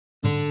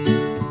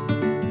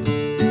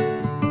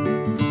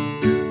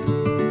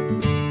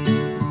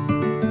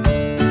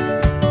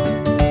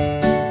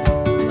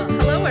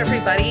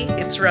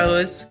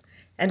Rose,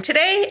 and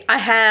today I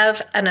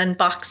have an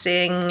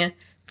unboxing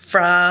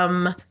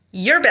from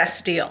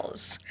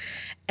Urbestdeals,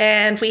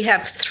 and we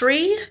have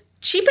 3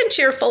 cheap and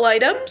cheerful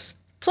items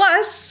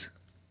plus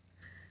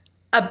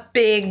a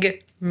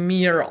big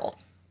mural.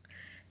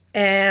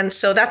 And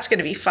so that's going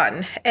to be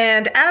fun.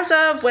 And as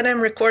of when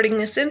I'm recording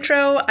this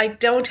intro, I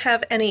don't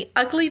have any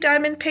ugly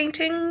diamond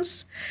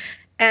paintings,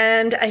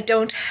 and I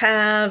don't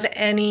have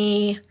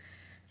any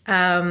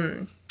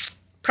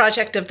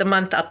project of the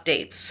month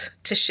updates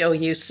to show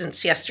you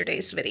since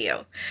yesterday's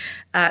video.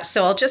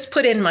 So I'll just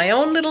put in my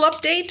own little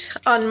update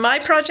on my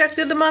project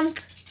of the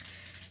month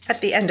at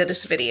the end of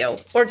this video,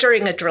 or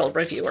during a drill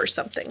review or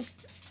something.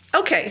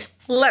 Okay,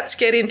 let's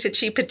get into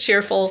cheap and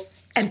cheerful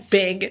and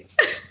big.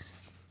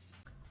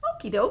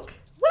 Okie doke.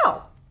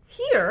 Well,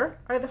 here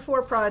are the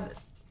 4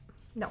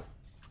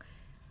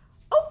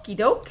 Okie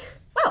doke.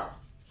 Well,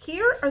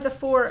 here are the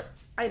 4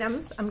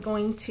 items I'm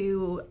going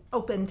to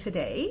open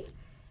today.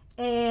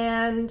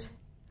 And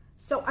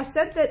so I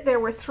said that there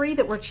were 3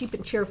 that were cheap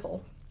and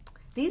cheerful.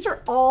 These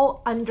are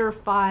all under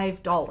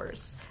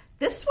 $5.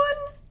 This one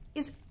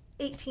is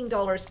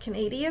 $18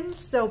 Canadian,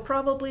 so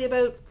probably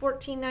about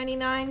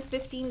 $14.99,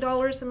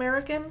 $15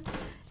 American.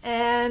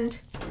 And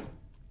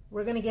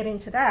we're going to get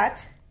into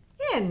that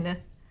in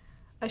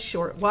a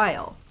short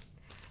while.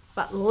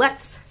 But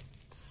let's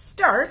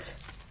start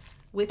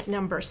with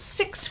number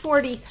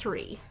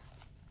 643,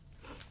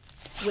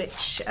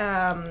 which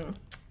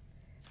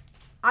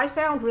I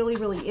found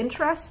really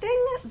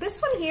interesting.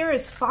 This one here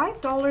is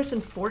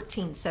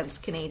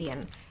 $5.14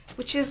 Canadian,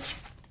 which is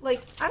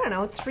like, I don't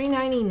know,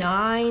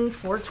 $3.99,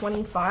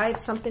 $4.25,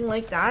 something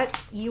like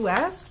that,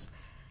 US.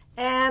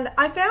 And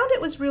I found it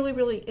was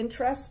really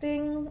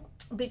interesting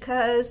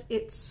because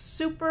it's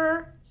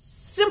super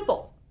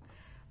simple,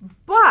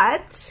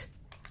 but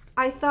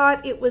I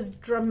thought it was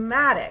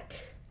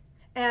dramatic,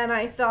 and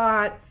I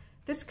thought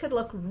this could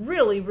look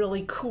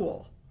really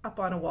cool up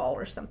on a wall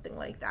or something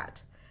like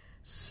that.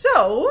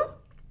 So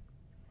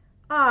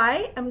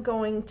I am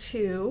going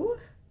to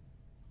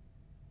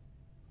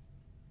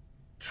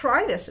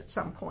try this at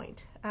some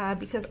point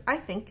because I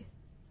think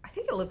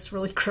it looks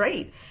really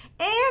great,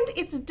 and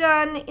it's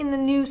done in the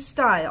new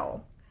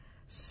style.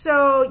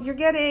 So you're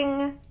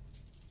getting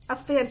a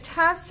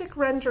fantastic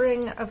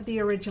rendering of the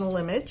original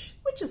image,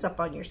 which is up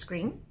on your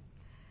screen,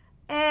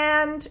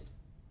 and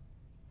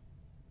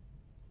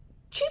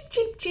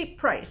cheap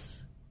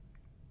price.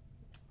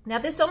 Now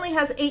this only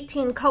has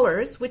 18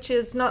 colors, which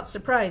is not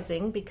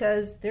surprising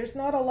because there's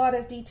not a lot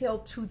of detail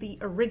to the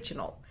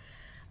original.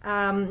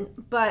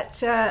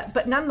 But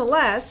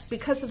nonetheless,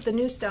 because of the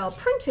new style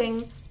printing,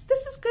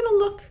 this is going to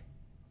look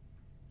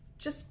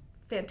just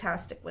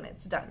fantastic when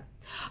it's done.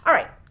 All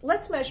right,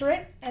 let's measure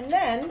it, and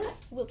then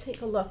we'll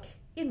take a look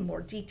in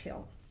more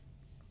detail.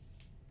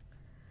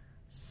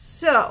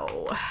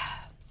 So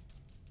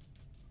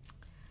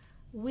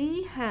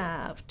we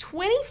have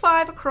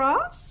 25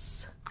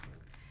 across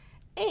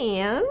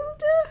and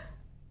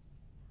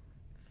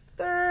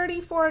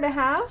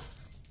 34.5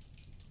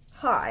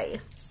 high.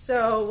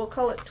 So we'll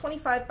call it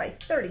 25 by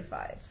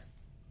 35.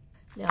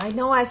 Now I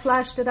know I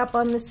flashed it up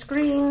on the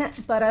screen,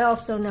 but I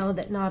also know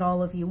that not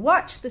all of you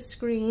watch the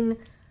screen.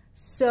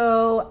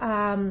 So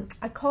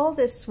I call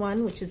this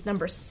one, which is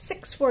number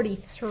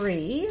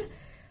 643,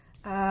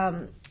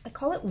 I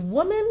call it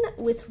Woman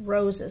with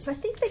Roses. I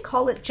think they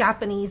call it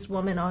Japanese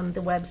Woman on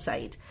the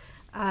website.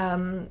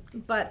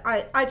 But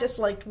I just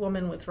liked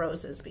Woman with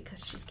Roses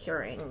because she's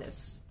carrying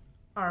this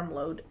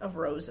armload of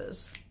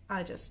roses.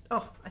 I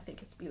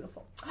think it's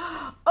beautiful.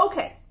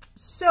 Okay,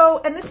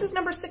 so, and this is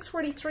number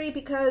 643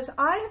 because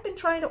I have been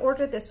trying to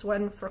order this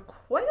one for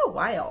quite a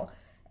while,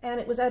 and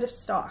it was out of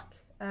stock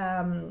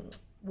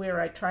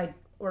where I tried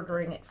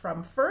ordering it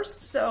from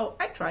first. So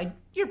I tried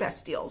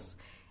Urbestdeals,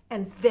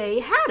 and they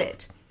had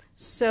it.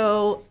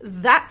 So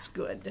that's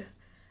good.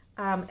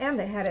 And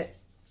they had it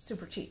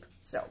super cheap.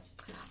 So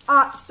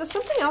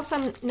something else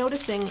I'm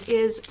noticing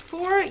is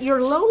for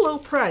your low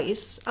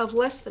price of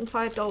less than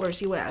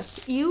 $5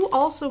 US, you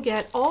also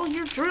get all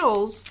your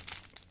drills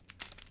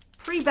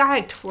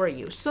pre-bagged for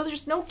you. So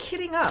there's no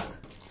kitting up.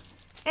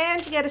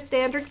 And you get a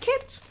standard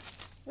kit,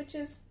 which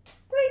is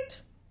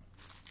great.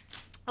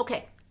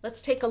 Okay,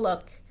 let's take a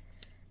look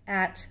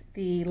at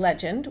the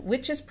legend,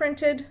 which is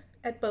printed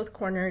at both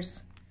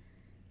corners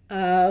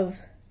of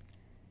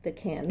the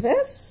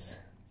canvas.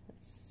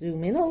 Let's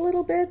zoom in a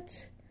little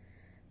bit.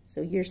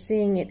 So you're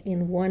seeing it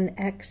in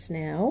 1x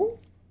now,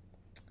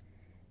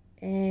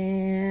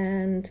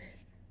 and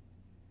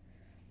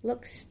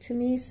looks to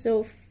me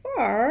so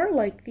far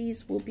like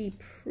these will be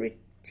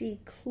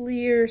pretty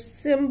clear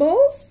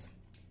symbols,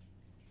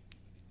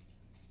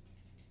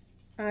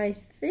 I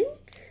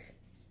think.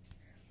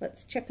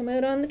 Let's check them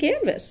out on the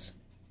canvas.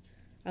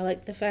 I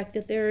like the fact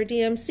that there are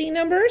DMC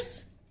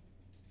numbers.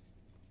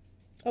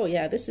 Oh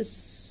yeah, this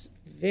is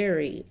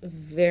very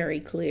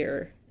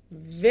clear,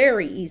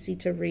 very easy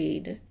to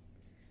read.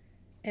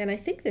 And I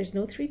think there's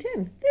no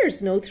 310. There's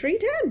no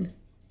 310,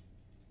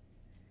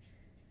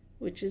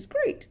 which is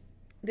great.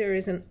 There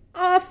is an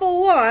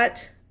awful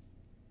lot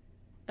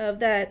of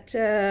that,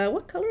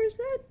 what color is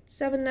that?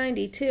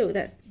 792,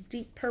 that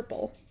deep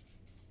purple.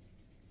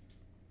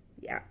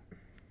 Yeah.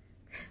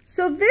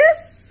 So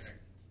this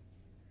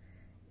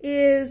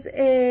is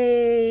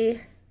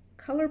a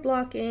color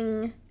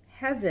blocking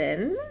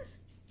heaven.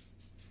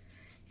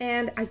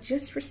 And I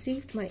just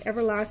received my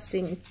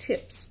Everlasting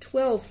Tips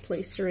 12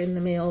 placer in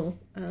the mail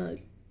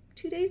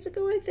 2 days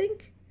ago, I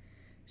think.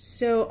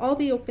 So I'll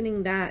be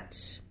opening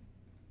that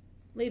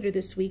later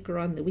this week or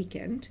on the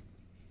weekend.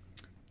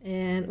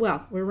 And,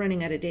 well, we're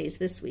running out of days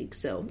this week,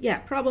 so yeah,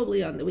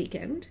 probably on the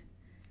weekend.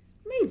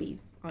 Maybe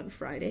on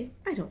Friday.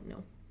 I don't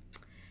know.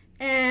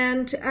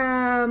 And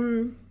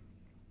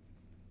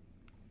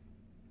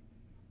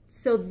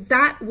so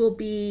that will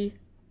be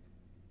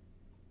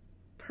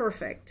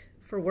perfect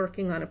for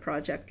working on a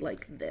project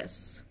like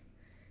this.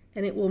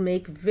 And it will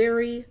make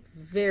very,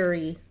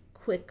 very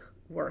quick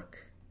work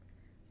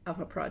of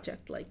a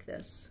project like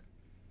this.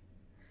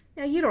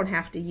 Now, you don't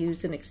have to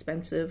use an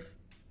expensive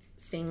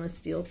stainless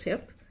steel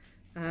tip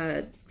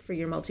for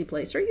your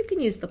multi-placer. You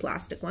can use the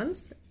plastic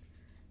ones.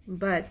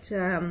 But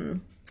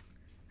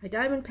I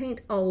diamond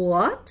paint a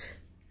lot,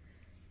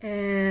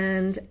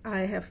 and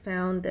I have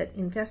found that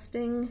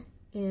investing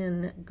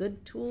in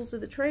good tools of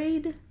the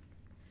trade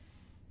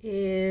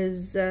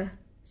is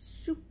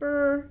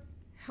super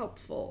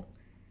helpful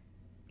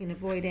in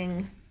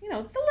avoiding, you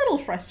know, the little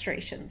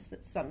frustrations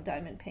that some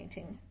diamond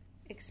painting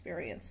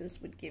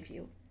experiences would give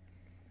you.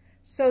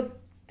 So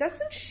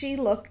doesn't she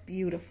look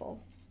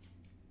beautiful?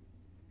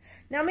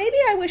 Now maybe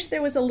I wish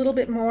there was a little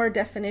bit more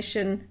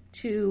definition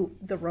to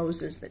the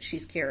roses that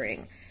she's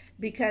carrying,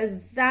 because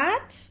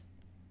that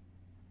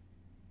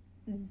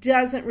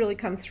doesn't really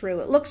come through.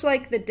 It looks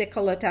like the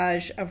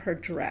décolletage of her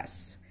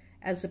dress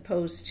as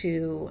opposed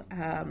to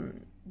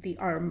the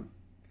arm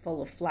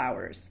full of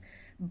flowers.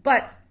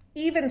 But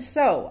even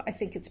so, I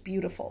think it's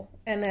beautiful.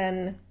 And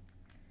then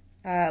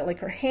like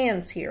her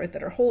hands here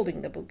that are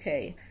holding the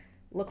bouquet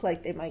look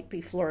like they might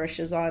be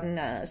flourishes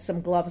on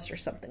some gloves or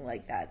something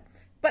like that.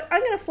 But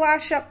I'm going to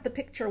flash up the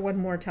picture one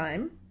more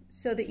time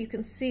so that you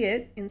can see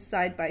it in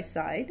side by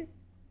side.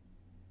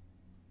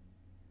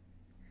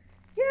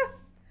 Yeah,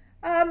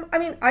 I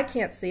mean, I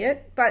can't see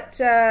it, but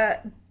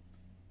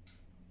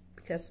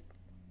because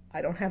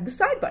I don't have the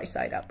side by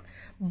side up.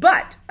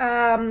 But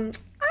I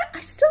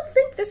still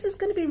think this is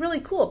going to be really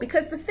cool,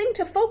 because the thing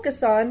to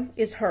focus on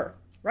is her,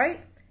 right?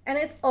 And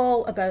it's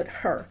all about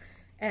her.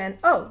 And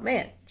oh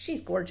man, she's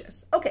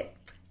gorgeous. Okay,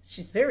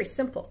 she's very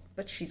simple,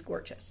 but she's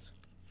gorgeous.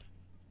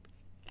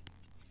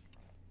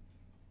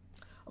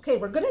 Okay,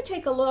 we're going to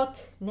take a look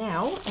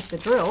now at the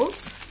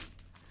drills,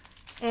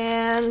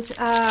 and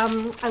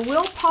I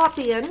will pop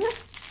in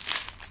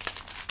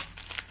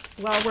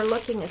while we're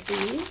looking at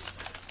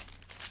these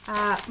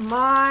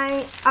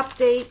my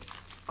update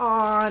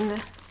on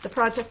the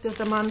project of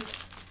the month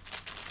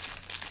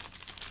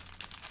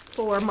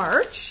for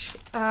March.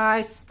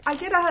 I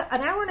did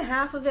an hour and a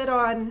half of it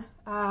on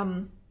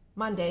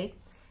Monday,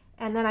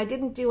 and then I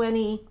didn't do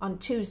any on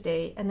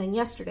Tuesday, and then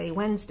yesterday,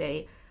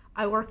 Wednesday,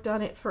 I worked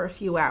on it for a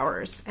few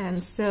hours,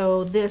 and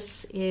so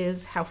this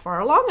is how far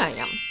along I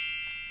am.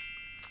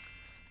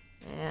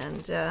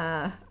 And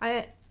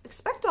I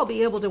expect I'll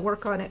be able to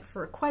work on it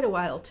for quite a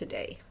while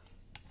today,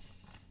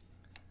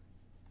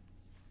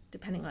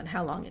 depending on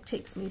how long it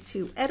takes me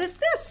to edit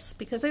this,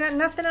 because I got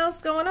nothing else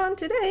going on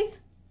today.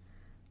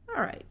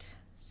 All right,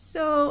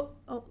 so,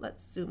 oh,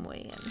 let's zoom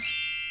way in.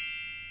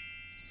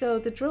 So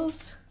the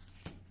drills,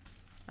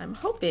 I'm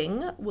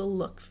hoping, will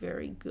look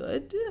very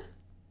good.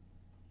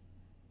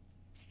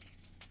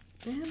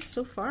 And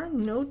so far,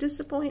 no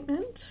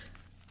disappointment.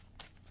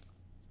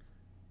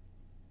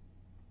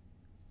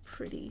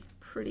 Pretty,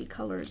 pretty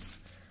colors.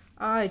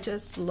 I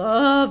just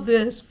love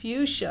this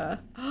fuchsia.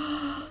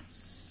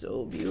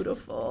 So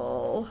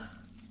beautiful.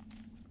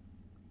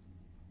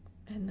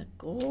 And the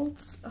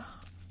golds, oh,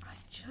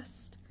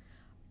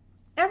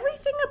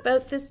 everything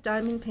about this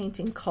diamond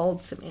painting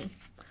called to me.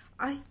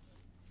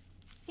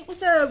 It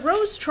was a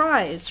Rose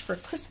Tries for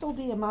Crystal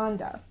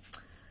Diamanda.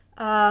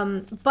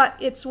 But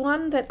it's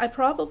one that I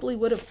probably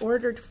would have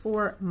ordered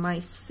for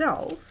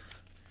myself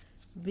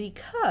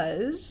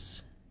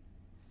because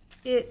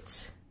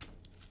it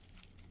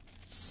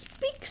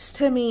speaks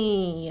to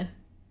me.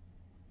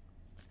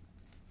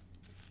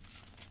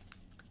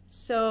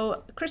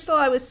 So, Crystal,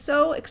 I was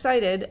so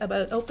excited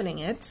about opening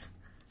it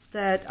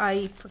that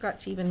I forgot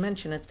to even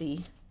mention at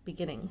the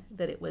beginning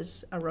that it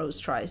was a Rose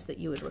Tries that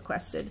you had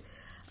requested.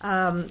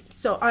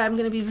 So I'm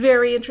going to be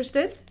very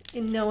interested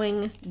in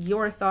knowing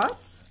your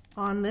thoughts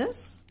on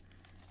this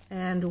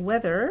and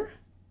whether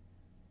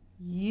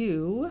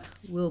you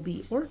will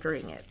be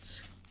ordering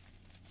it.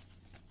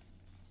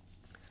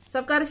 So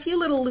I've got a few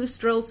little loose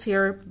drills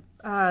here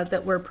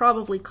that were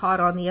probably caught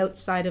on the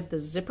outside of the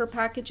zipper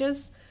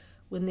packages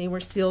when they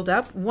were sealed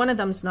up. One of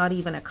them's not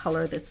even a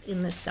color that's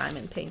in this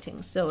diamond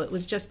painting, so it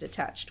was just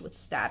attached with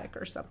static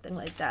or something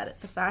like that at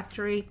the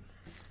factory,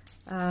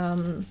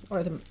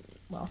 or the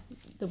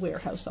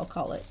warehouse, I'll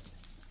call it.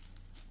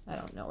 I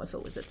don't know if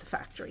it was at the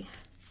factory.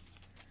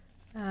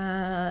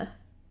 But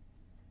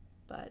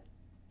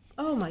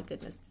Oh my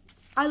goodness.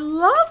 I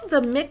love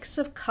the mix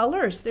of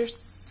colors. They're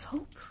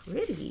so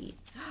pretty.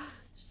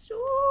 So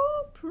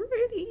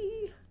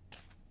pretty.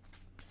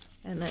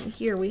 And then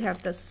here we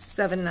have the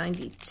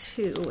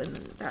 $7.92, and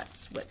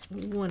that's what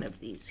one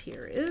of these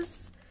here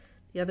is.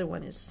 The other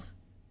one is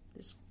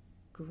this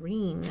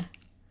green,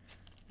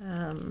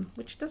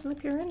 which doesn't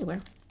appear anywhere.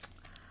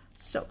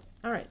 So,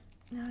 all right,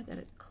 now I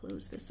gotta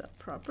close this up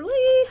properly.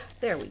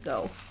 There we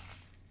go.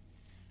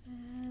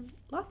 And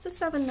lots of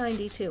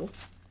 $7.92.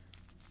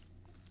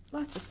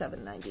 Lots of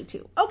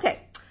 $7.92. Okay,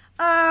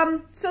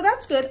 so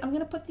that's good. I'm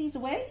gonna put these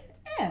away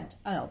and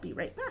I'll be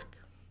right back.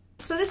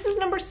 So this is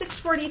number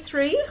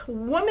 643,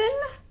 Woman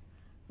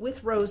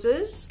with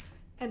Roses,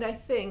 and I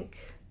think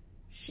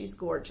she's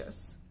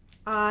gorgeous.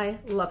 I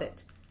love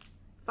it.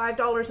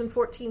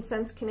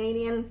 $5.14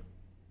 Canadian,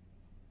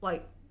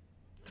 like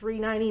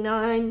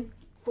 $3.99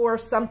 for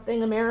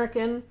something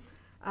American.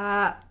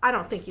 I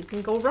don't think you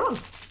can go wrong.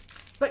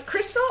 But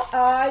Crystal,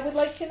 I would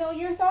like to know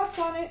your thoughts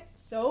on it.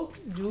 So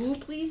do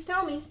please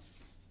tell me.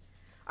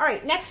 All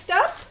right, next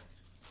up,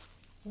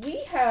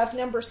 we have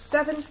number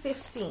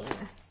 715.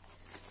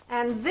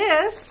 And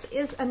this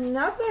is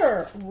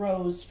another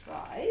Rose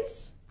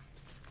Tries.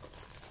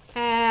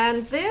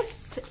 And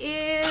this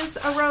is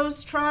a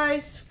Rose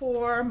Tries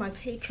for my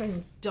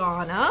patron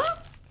Donna,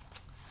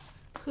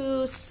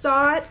 who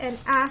saw it and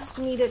asked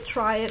me to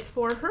try it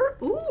for her.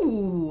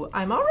 Ooh,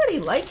 I'm already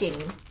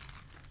liking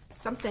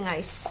something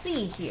I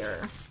see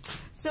here.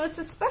 So it's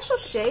a special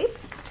shape.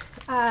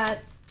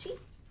 Tea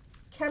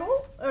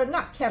kettle, or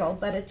not kettle,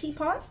 but a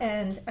teapot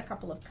and a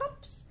couple of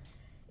cups.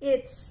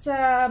 It's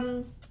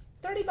 30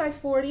 by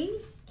 40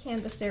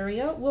 canvas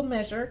area. We'll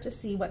measure to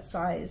see what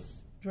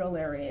size drill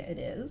area it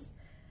is.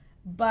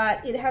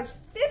 But it has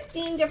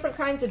 15 different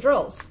kinds of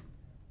drills.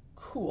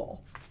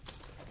 Cool.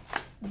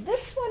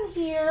 This one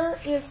here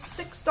is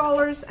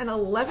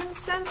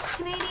 $6.11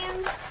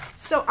 Canadian.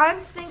 So I'm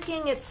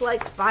thinking it's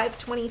like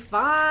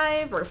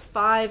 $5.25 or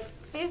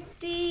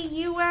 $5.50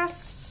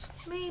 US,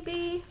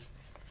 maybe.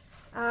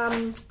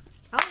 I'll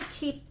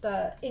keep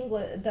the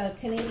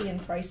Canadian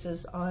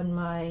prices on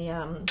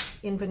my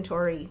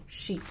inventory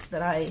sheets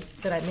that I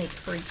make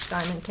for each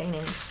diamond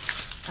painting.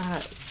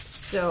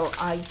 So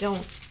I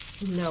don't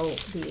know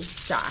the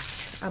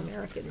exact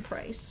American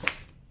price.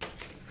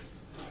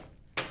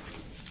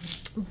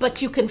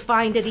 But you can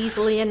find it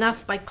easily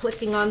enough by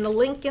clicking on the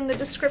link in the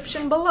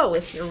description below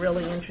if you're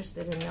really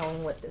interested in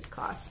knowing what this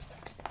cost.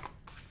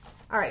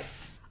 All right.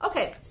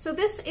 Okay, so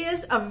this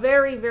is a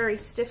very, very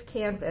stiff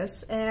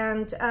canvas,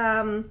 and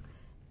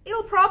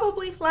it'll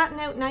probably flatten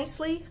out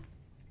nicely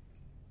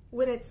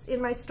when it's in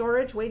my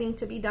storage waiting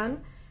to be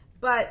done,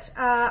 but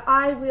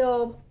I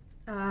will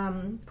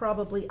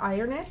probably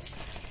iron it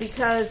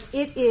because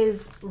it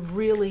is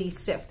really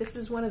stiff. This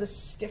is one of the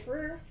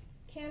stiffer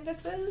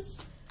canvases,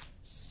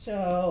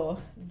 so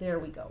there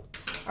we go.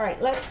 All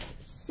right, let's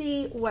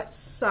see what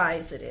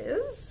size it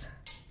is.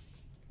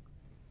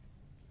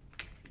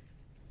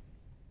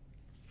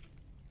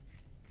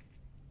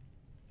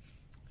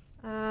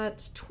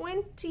 It's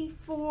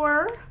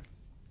 24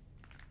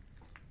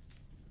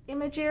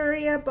 image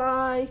area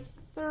by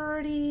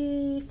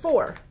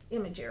 34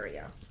 image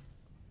area.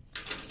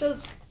 So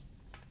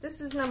this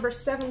is number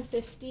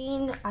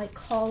 715. I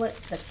call it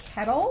the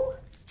kettle.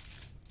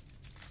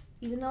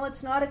 Even though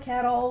it's not a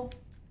kettle,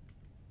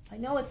 I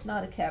know it's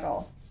not a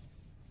kettle.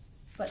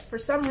 But for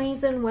some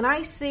reason, when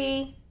I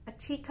see a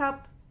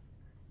teacup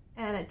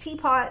and a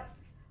teapot,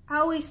 I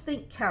always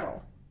think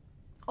kettle.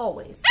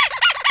 Always.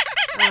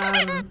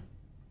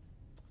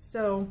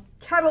 So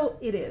kettle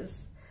it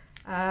is.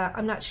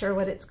 I'm not sure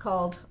what it's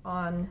called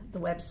on the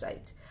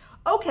website.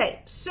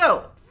 Okay,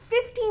 so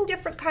 15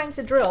 different kinds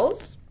of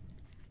drills.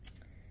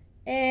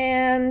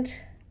 And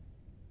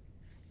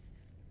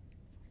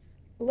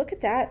look at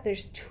that.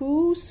 There's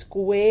 2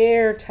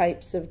 square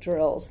types of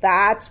drills.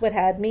 That's what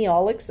had me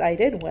all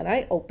excited when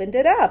I opened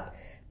it up.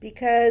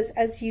 Because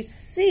as you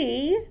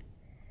see,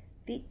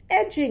 the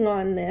edging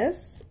on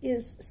this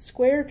is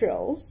square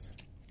drills.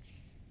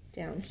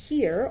 Down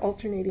here,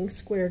 alternating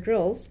square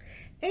drills.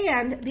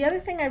 And the other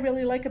thing I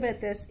really like about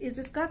this is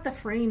it's got the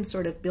frame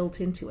sort of built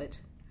into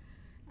it.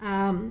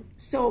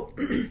 So,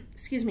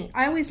 excuse me,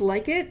 I always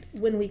like it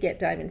when we get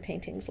diamond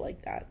paintings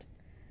like that.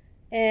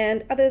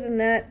 And other than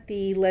that,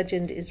 the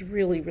legend is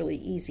really, really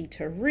easy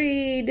to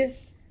read.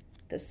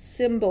 The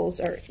symbols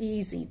are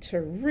easy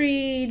to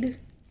read.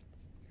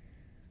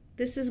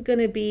 This is going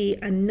to be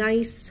a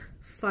nice,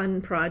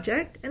 fun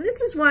project. And this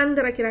is one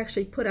that I could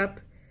actually put up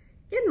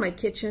in my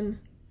kitchen.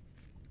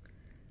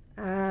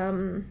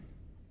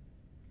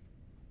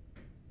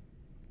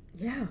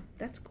 Yeah,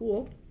 that's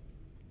cool.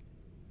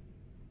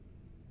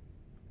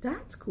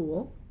 That's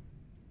cool.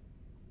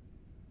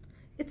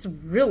 It's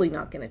really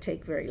not going to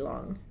take very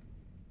long.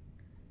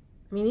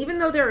 I mean, even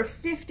though there are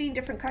 15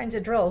 different kinds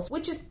of drills,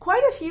 which is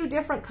quite a few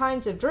different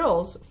kinds of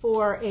drills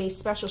for a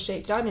special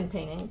shaped diamond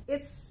painting,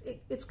 it's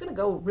going to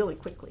go really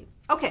quickly.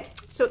 Okay,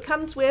 so it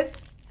comes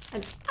with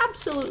an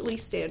absolutely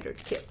standard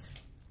kit.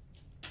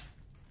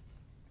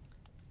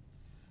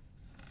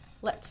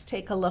 let's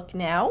take a look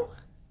now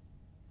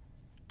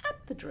at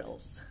the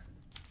drills.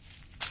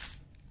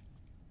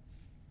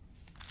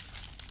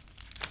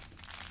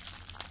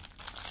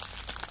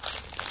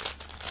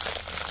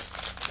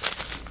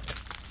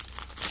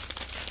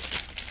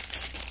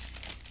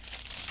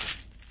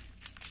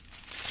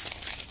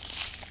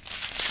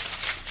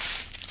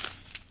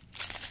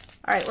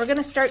 All right, we're going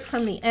to start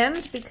from the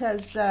end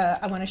because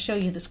I want to show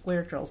you the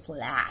square drills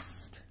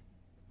last.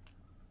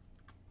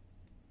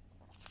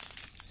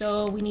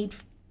 So we need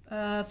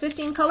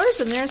 15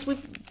 colors, and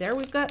there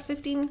we've got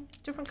 15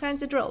 different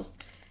kinds of drills.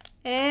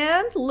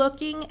 And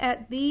looking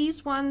at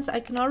these ones,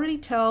 I can already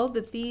tell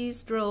that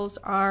these drills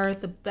are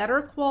the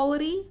better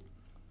quality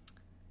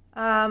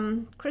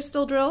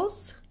crystal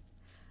drills.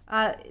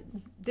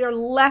 They're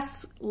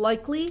less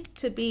likely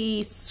to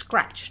be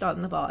scratched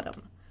on the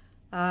bottom.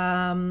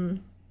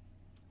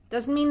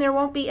 Doesn't mean there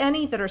won't be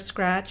any that are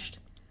scratched,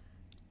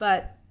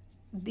 but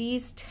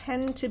these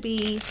tend to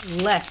be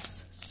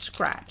less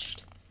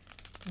scratched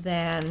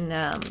than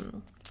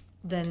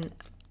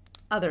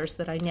others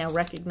that I now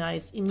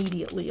recognize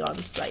immediately on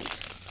sight.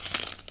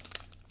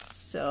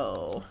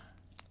 So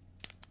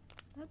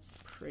that's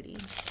pretty.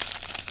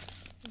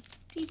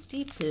 Deep,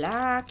 deep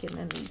black, and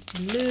then these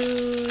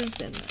blues,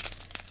 and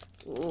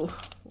oh,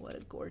 what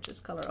a gorgeous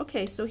color.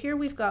 Okay, so here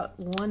we've got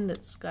one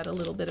that's got a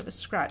little bit of a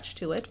scratch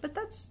to it, but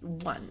that's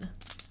one.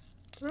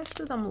 The rest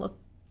of them look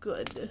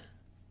good.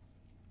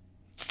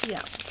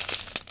 Yeah.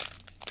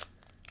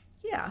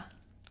 Yeah.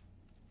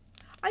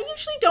 I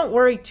usually don't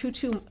worry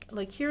too,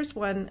 like here's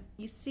one,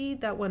 you see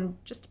that one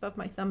just above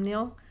my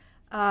thumbnail?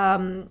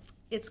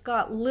 It's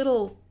got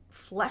little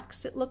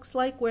flecks, it looks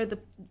like, where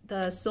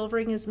the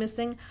silvering is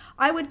missing.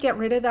 I would get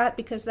rid of that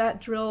because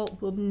that drill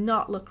will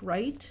not look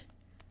right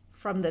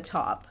from the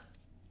top.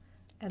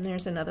 And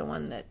there's another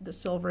one that the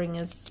silvering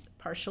is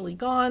partially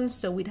gone,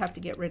 so we'd have to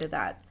get rid of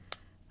that.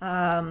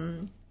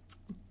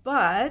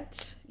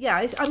 But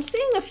yeah, I'm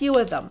seeing a few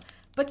of them,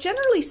 but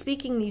generally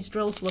speaking, these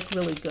drills look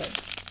really good.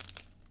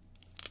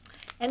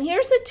 And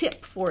here's a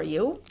tip for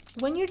you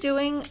when you're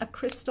doing a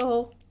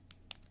crystal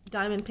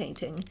diamond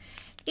painting.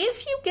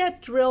 If you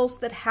get drills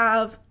that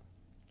have,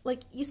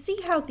 like, you see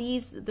how the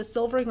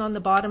silvering on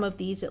the bottom of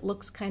these, it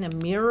looks kind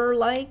of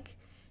mirror-like.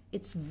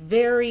 It's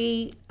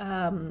very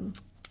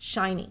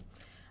shiny.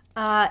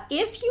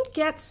 If you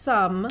get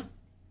some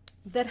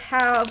that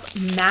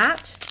have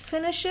matte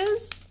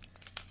finishes,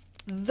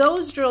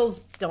 those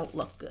drills don't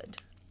look good.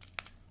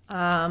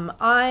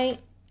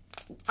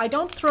 I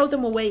don't throw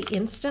them away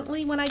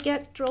instantly when I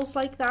get drills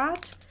like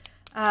that,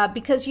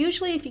 because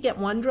usually if you get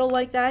one drill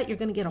like that, you're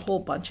going to get a whole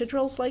bunch of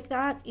drills like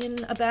that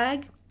in a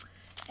bag.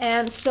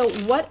 And so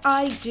what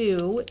I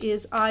do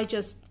is I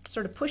just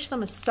sort of push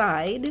them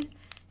aside,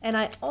 and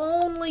I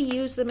only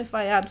use them if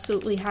I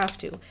absolutely have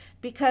to,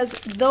 because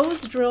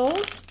those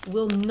drills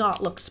will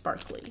not look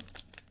sparkly.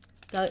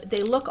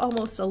 They look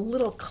almost a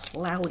little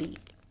cloudy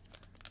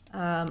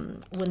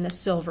when the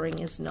silvering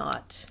is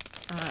not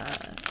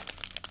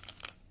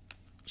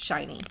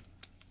shiny.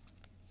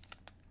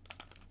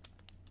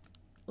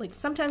 Like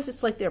sometimes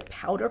it's like they're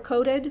powder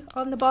coated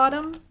on the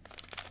bottom,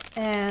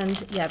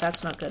 and yeah,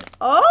 that's not good.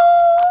 Oh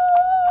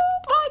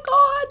my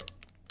God!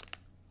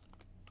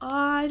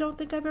 I don't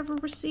think I've ever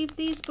received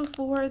these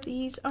before.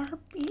 These are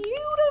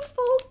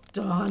beautiful,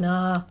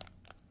 Donna.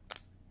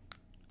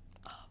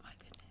 Oh my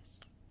goodness.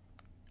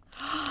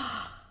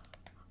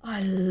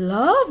 I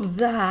love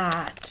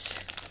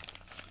that.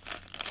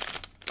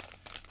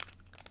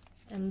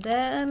 And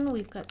then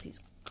we've got these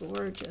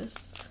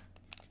gorgeous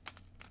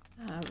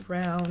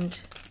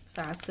round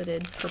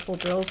faceted purple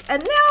drills.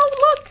 And now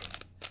look,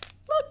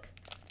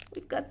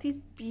 we've got these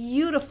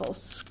beautiful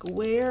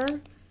square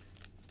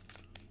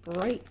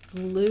bright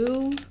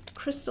blue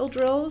crystal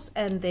drills,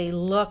 and they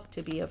look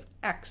to be of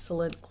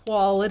excellent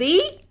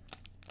quality.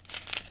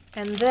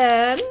 And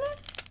then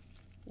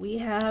we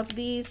have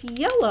these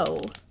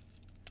yellow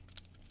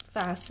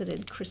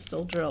faceted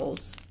crystal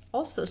drills,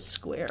 also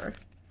square,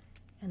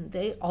 and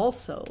they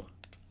also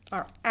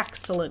are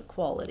excellent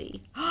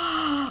quality.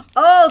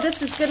 Oh,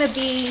 this is going to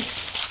be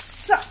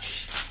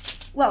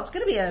well, it's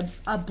going to be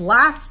a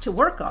blast to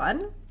work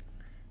on.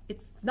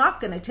 It's not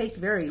going to take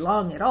very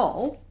long at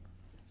all.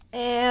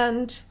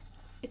 And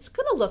it's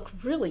going to look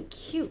really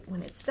cute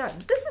when it's done.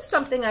 This is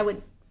something I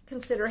would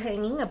consider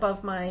hanging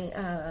above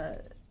my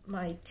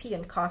my tea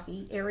and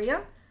coffee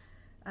area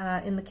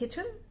in the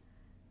kitchen.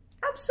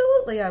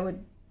 Absolutely, I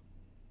would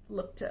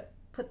look to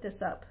put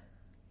this up.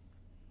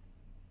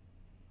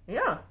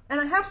 Yeah, and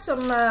I have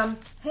some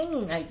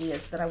hanging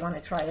ideas that I want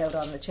to try out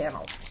on the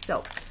channel.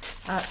 So,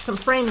 some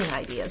framing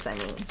ideas, I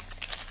mean.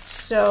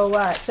 So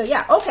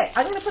yeah, okay,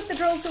 I'm going to put the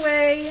drills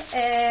away,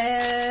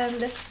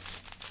 and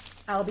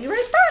I'll be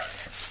right back.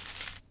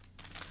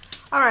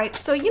 All right,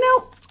 so you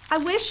know, I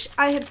wish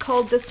I had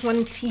called this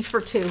one Tea for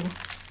Two,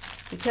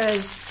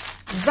 because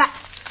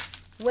that's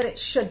what it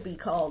should be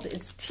called.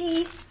 It's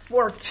Tea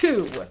for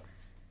Two.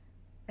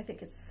 I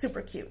think it's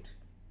super cute.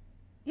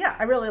 Yeah,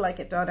 I really like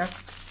it, Donna.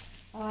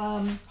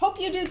 Hope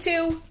you do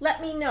too.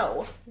 Let me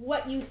know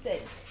what you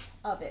think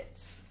of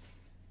it.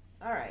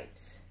 All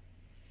right.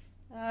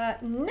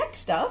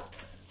 Next up,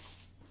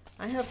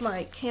 I have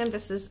my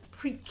canvases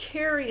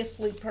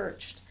precariously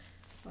perched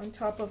on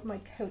top of my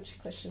couch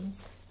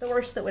cushions. The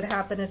worst that would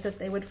happen is that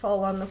they would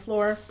fall on the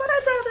floor, but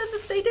I'd rather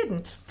that they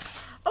didn't.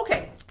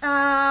 Okay,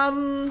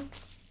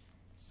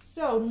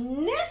 so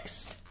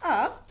next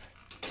up,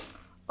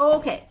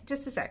 okay,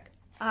 just a sec.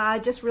 I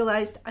just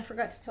realized I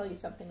forgot to tell you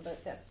something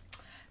about this.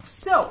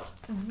 So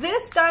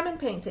this diamond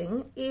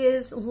painting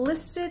is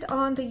listed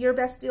on the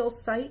Urbestdeals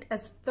site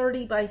as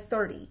 30 by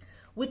 30,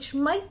 which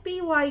might be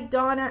why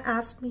Donna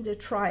asked me to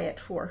try it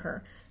for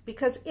her.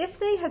 Because if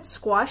they had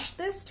squashed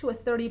this to a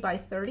 30 by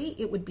 30,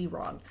 it would be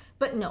wrong.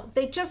 But no,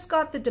 they just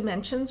got the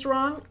dimensions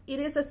wrong. It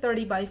is a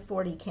 30 by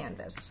 40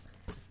 canvas.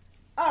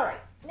 All right,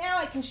 now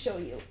I can show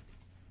you.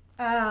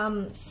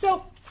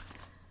 So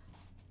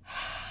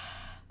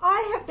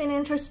I have been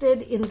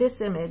interested in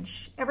this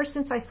image ever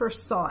since I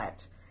first saw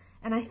it.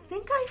 And I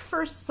think I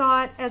first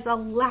saw it as a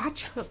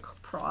latch hook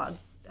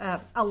project.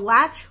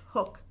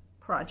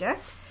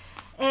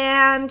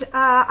 And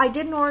I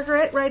didn't order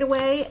it right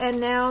away,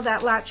 and now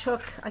that latch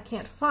hook, I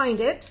can't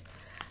find it.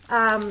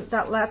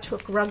 That latch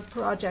hook rug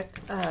project,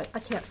 I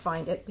can't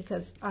find it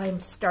because I'm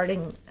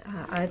starting,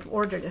 I've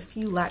ordered a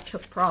few latch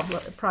hook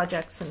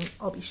projects, and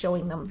I'll be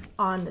showing them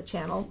on the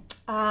channel.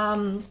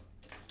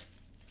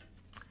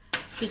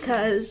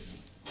 Because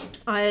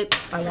I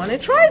want to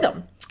try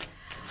them.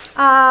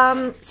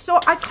 So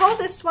I call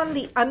this one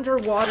the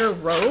Underwater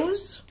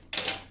Rose,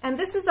 and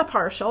this is a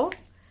partial.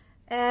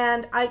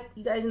 And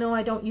you guys know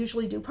I don't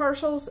usually do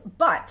partials,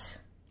 but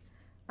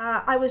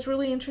I was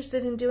really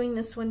interested in doing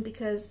this one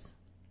because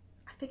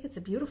I think it's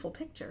a beautiful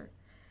picture.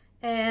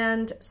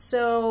 And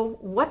so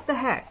what the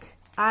heck?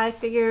 I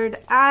figured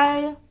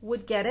I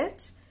would get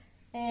it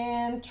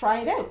and try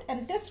it out.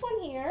 And this one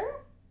here,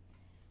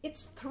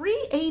 it's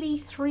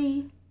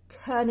 $3.83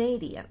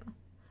 Canadian.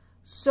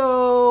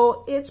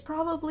 So it's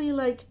probably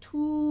like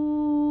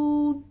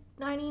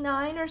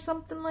 $2.99 or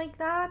something like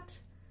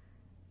that.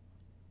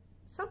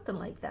 Something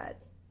like that.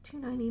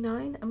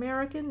 $2.99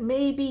 American,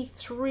 maybe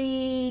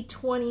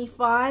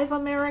 $3.25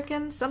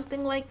 American,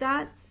 something like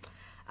that.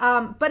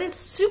 But it's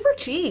super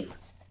cheap,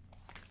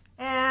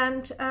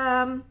 and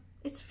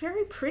it's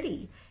very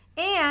pretty,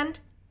 and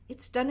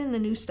it's done in the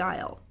new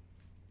style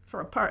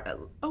for a part.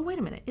 Oh, wait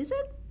a minute, is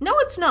it? No,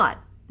 it's not.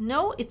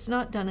 No, it's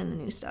not done in the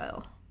new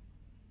style.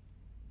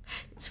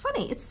 It's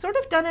funny, it's sort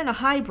of done in a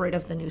hybrid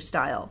of the new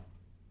style,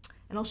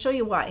 and I'll show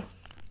you why.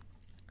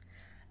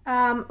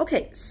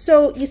 Okay,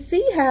 so you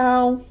see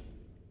how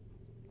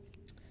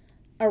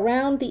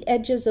around the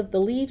edges of the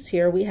leaves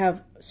here we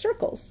have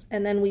circles,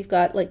 and then we've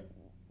got like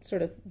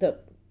sort of the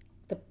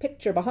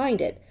picture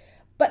behind it.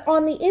 But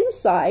on the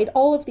inside,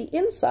 all of the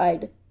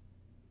inside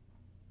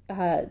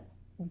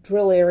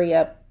drill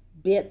area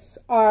bits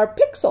are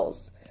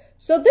pixels.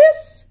 So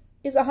this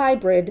is a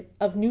hybrid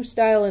of new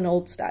style and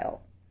old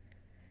style.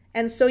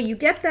 And so you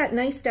get that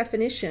nice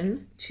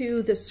definition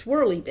to the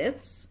swirly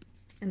bits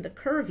and the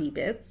curvy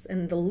bits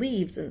and the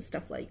leaves and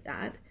stuff like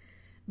that.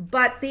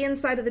 But the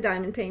inside of the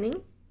diamond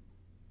painting,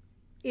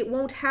 it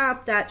won't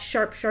have that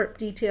sharp, sharp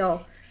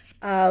detail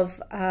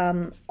of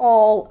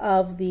all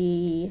of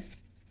the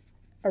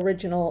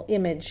original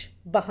image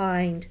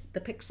behind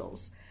the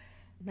pixels.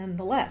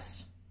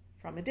 Nonetheless,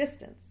 from a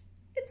distance,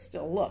 it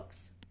still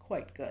looks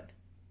quite good.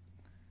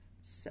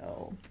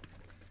 So,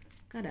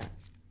 got a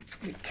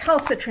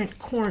recalcitrant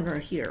corner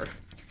here.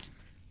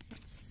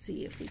 Let's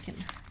see if we can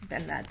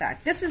bend that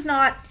back. This is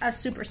not a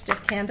super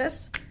stiff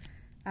canvas.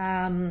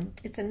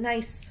 It's a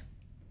nice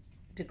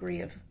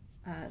degree of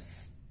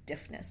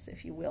stiffness,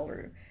 if you will,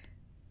 or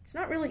it's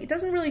not really, it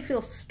doesn't really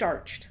feel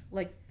starched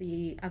like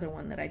the other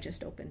one that I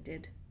just opened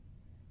did.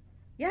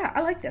 Yeah,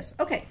 I like this.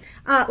 Okay,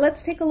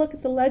 let's take a look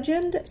at the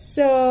legend.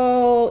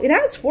 So it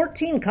has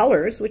 14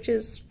 colors, which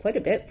is quite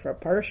a bit for a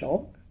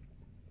partial.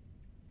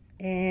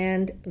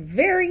 And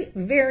very,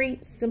 very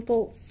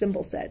simple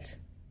symbol set.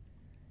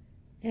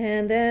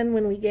 And then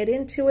when we get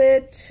into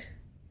it,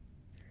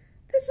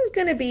 this is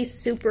going to be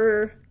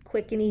super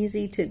quick and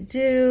easy to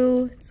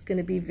do. It's going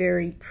to be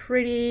very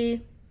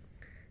pretty.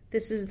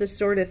 This is the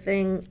sort of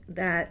thing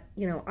that,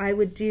 you know, I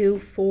would do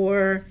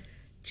for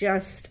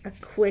just a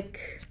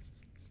quick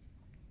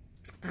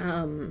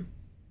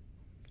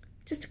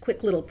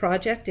little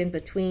project in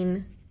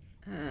between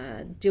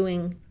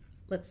doing,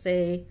 let's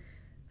say,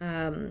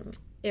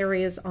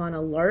 areas on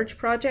a large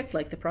project,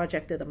 like the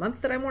project of the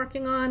month that I'm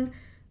working on.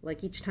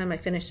 Like each time I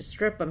finish a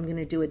strip, I'm going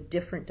to do a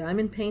different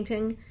diamond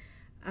painting.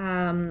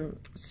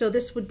 So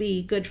this would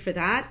be good for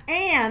that.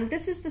 And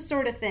this is the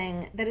sort of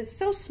thing that it's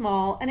so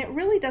small and it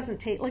really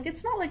doesn't take, like,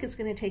 it's not like it's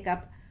going to take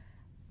up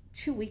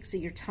 2 weeks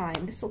of your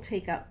time. This will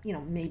take up, you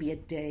know, maybe a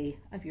day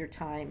of your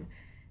time.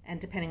 And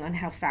depending on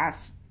how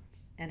fast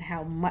and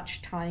how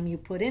much time you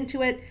put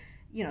into it,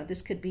 you know,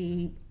 this could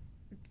be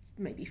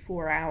maybe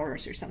 4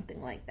 hours or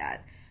something like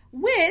that,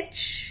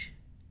 which,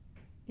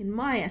 in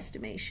my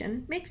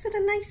estimation, makes it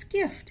a nice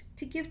gift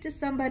to give to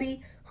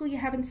somebody who you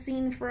haven't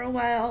seen for a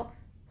while,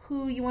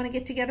 who you want to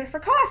get together for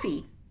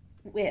coffee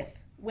with,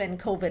 when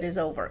COVID is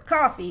over,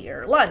 coffee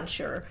or lunch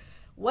or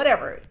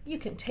whatever, you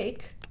can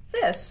take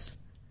this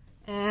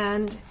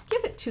and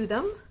give it to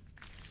them.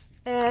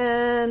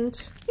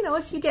 And, you know,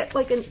 if you get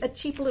like a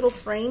cheap little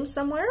frame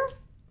somewhere,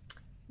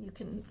 you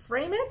can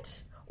frame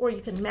it, or you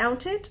can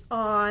mount it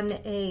on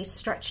a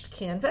stretched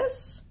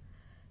canvas.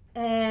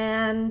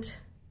 And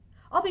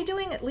I'll be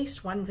doing at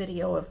least one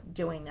video of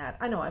doing that.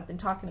 I know I've been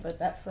talking about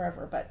that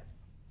forever, but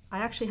I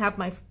actually have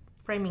my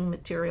framing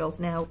materials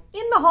now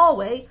in the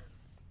hallway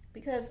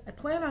because I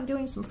plan on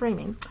doing some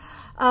framing.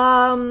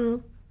 Yeah,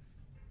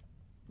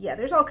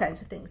 there's all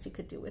kinds of things you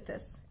could do with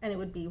this, and it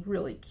would be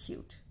really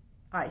cute,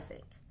 I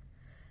think.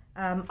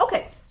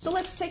 Okay, so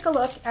let's take a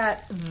look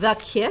at the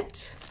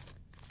kit.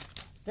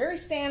 Very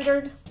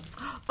standard.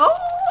 Oh,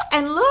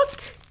 and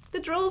look, the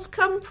drills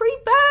come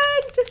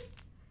pre-bagged,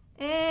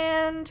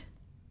 and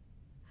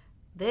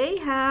they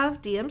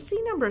have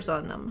DMC numbers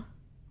on them.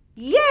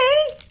 Yay!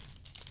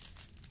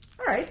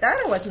 All right,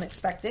 that I wasn't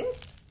expecting.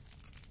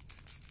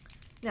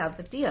 Now,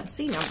 the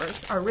DMC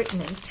numbers are written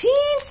in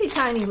teensy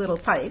tiny little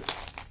type.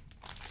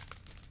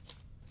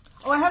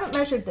 Oh, I haven't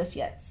measured this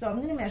yet, so I'm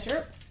going to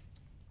measure.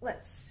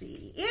 Let's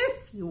see.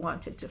 If you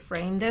wanted to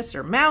frame this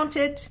or mount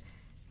it,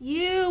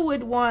 you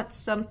would want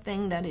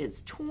something that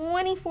is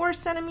 24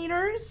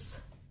 centimeters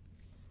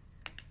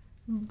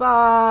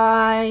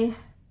by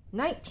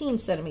 19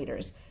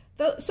 centimeters.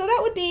 So that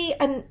would be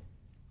an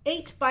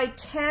 8 by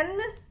 10,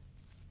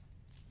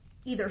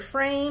 either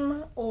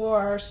frame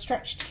or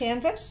stretched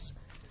canvas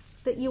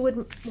that you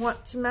would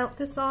want to mount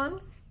this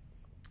on.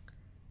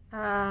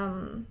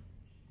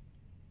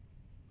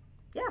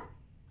 Yeah,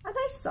 a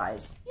nice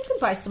size. You can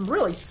buy some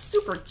really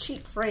super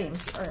cheap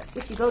frames, or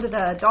if you go to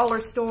the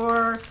dollar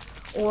store,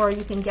 or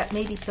you can get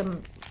maybe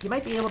some, you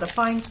might be able to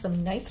find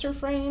some nicer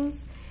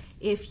frames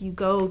if you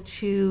go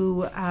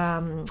to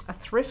a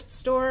thrift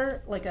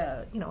store, like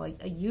a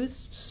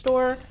used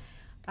store,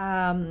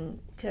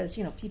 because,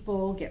 you know,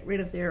 people get rid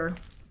of their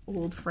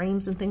old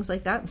frames and things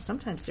like that, and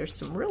sometimes there's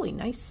some really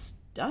nice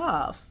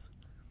stuff.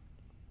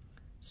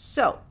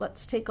 So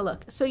let's take a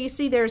look. So you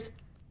see there's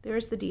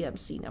the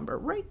DMC number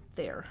right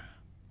there.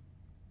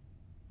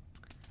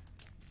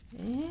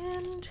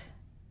 And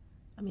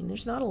I mean,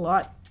 there's not a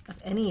lot of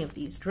any of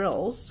these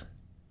drills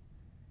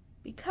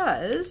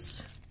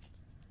because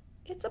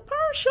it's a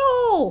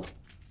partial.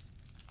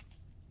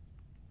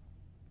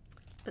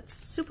 But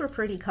super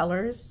pretty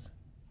colors.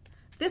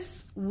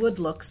 This would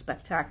look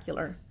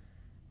spectacular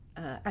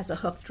as a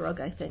hooked rug,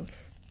 I think.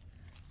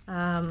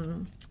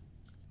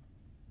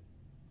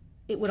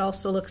 It would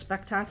also look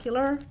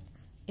spectacular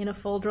in a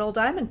full drill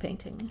diamond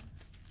painting.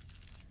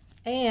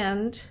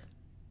 And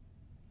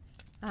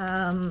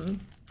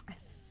I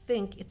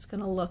think it's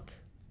going to look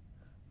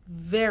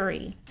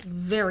very,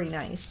 very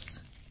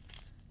nice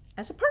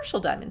as a partial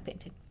diamond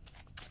painting,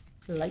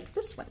 like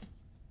this one.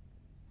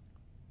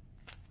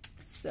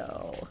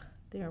 So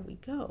there we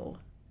go.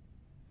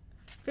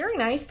 Very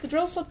nice. The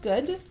drills look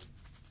good.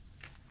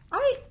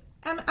 I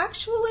am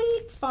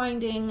actually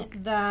finding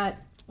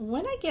that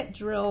when I get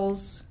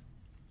drills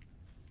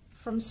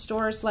from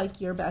stores like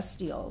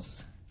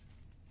Urbestdeals,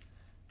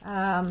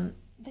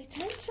 they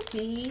tend to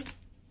be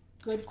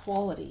good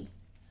quality.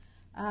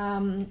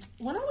 When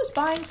I was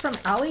buying from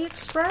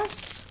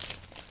AliExpress,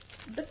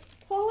 the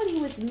quality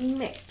was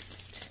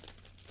mixed.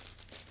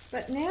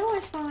 But now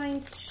I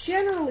find,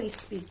 generally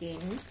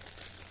speaking,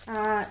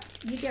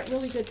 you get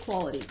really good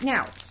quality.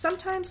 Now,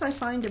 sometimes I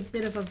find a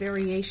bit of a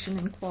variation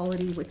in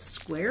quality with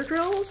square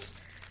drills,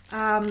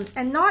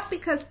 and not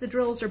because the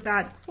drills are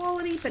bad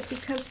quality, but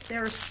because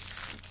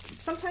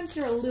sometimes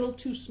they're a little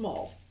too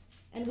small.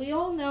 And we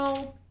all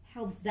know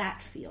how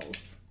that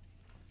feels.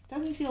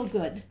 Doesn't feel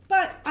good,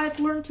 but I've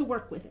learned to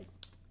work with it.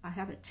 I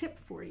have a tip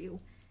for you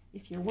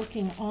if you're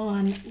working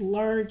on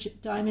large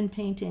diamond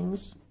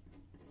paintings,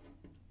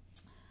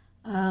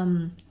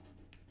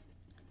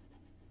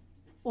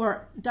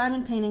 or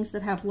diamond paintings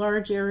that have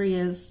large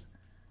areas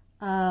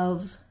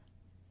of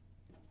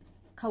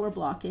color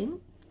blocking,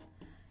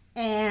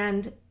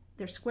 and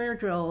they're square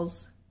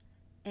drills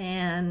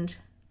and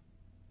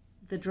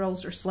the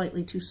drills are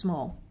slightly too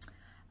small.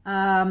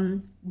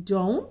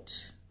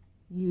 Don't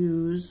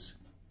use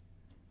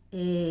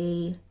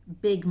a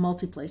big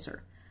multiplacer.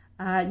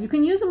 You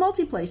can use a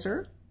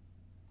multiplacer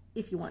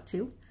if you want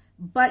to,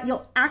 but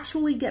you'll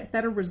actually get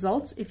better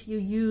results if you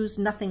use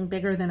nothing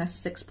bigger than a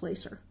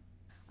 6-placer.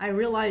 I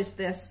realized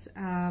this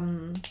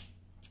in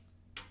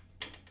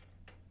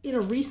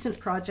a recent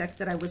project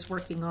that I was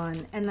working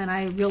on, and then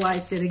I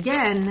realized it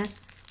again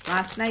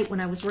last night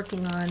when I was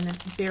working on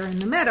Bear in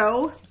the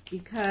Meadow,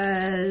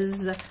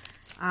 because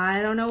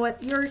I don't know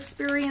what your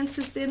experience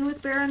has been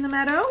with Bear in the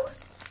Meadow,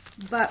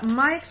 but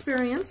my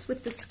experience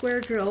with the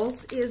square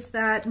drills is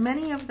that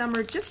many of them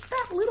are just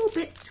that little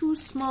bit too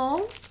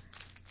small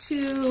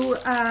to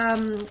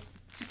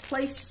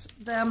place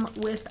them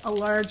with a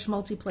large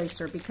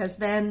multiplacer, because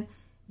then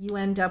you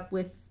end up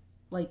with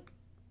like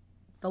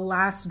the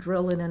last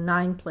drill in a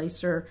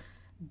 9-placer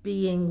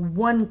being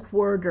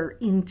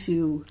 1/4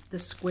 into the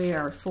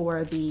square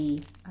for the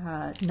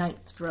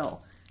 9th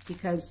drill,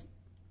 because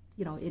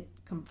you know,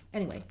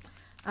 anyway.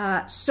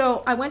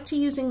 So I went to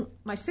using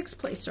my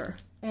 6-placer,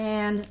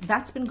 and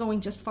that's been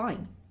going just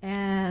fine.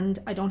 And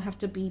I don't have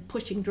to be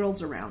pushing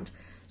drills around.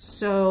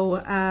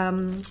 So,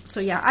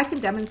 so yeah, I can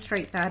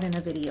demonstrate that in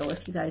a video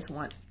if you guys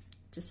want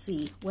to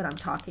see what I'm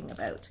talking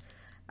about.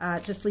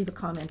 Just leave a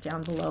comment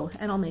down below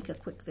and I'll make a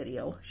quick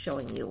video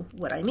showing you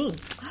what I mean.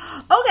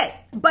 Okay,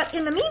 but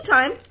in the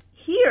meantime,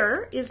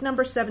 here is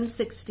number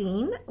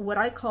 716, what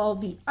I call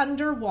the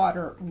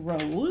underwater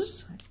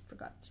rose. I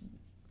forgot to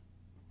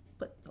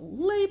put the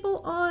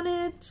label on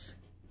it.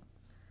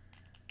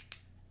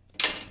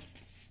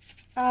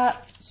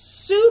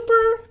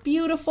 Super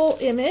beautiful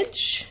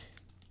image.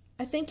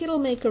 I think it'll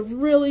make a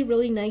really,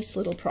 really nice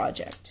little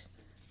project.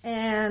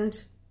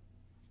 And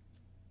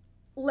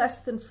less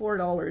than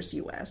 $4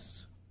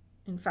 US.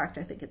 In fact,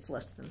 I think it's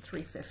less than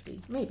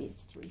 $3.50. Maybe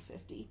it's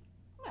 $3.50.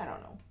 I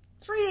don't know.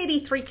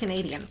 $3.83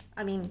 Canadian.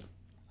 I mean,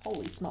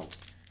 holy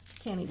smokes.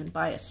 Can't even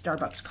buy a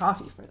Starbucks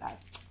coffee for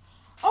that.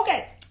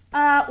 Okay,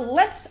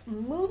 let's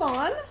move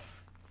on.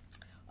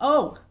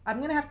 Oh, I'm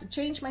going to have to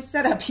change my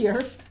setup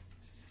here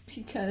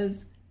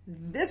because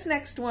this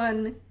next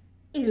one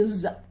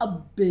is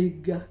a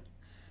big.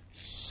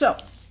 So,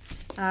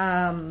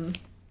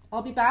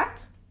 I'll be back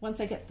once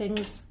I get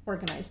things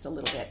organized a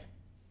little bit.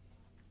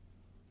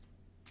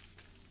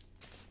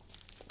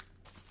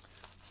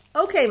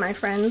 Okay, my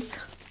friends,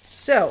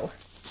 so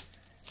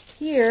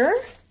here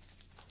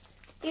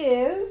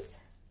is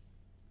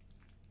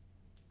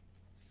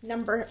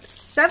number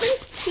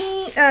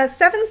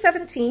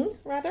 717,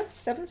 rather,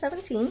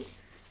 717.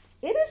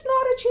 It is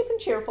not a cheap and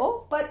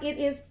cheerful, but it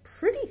is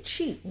pretty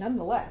cheap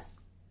nonetheless.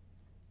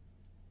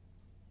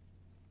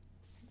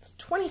 It's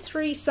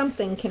 23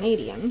 something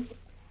Canadian.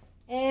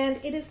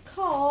 And it is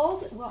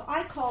called, well,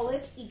 I call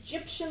it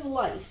Egyptian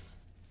Life.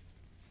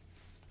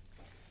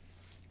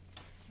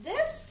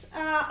 This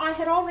I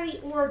had already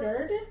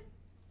ordered,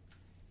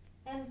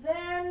 and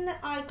then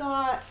I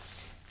got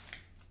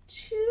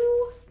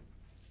 2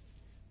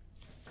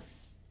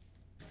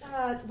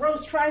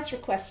 Rose Tries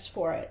requests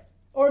for it.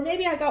 Or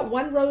maybe I got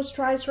 1 Rose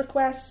Tries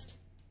request,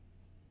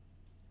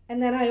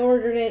 and then I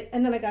ordered it,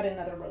 and then I got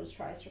another Rose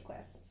Tries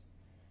request.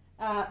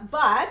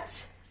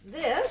 But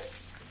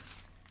this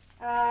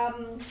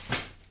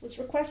was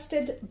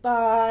requested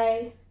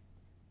by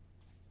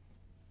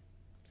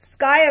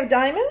Sky of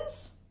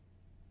Diamonds,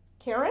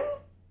 Karen,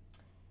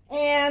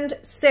 and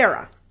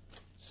Sarah.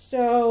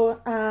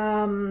 So,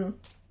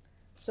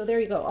 so there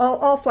you go.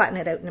 I'll flatten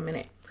it out in a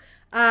minute.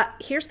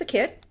 Here's the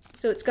kit.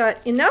 So it's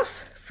got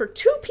enough for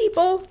 2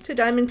 people to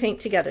diamond paint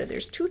together.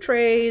 There's 2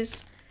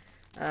 trays,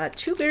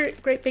 2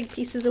 great big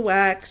pieces of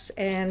wax,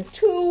 and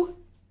 2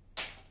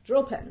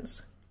 drill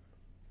pens.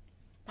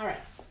 All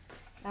right.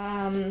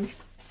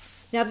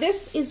 Now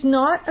this is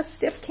not a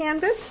stiff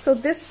canvas, so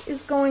this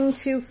is going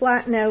to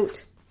flatten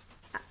out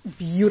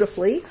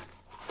beautifully.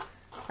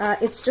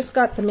 It's just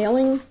got the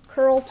mailing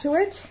curl to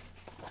it.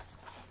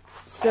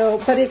 So,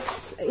 but it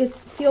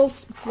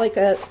feels kind of like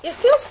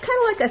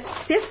a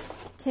stiff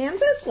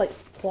canvas, like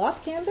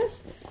cloth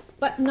canvas,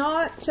 but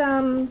not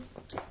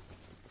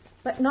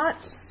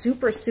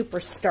super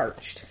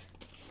starched.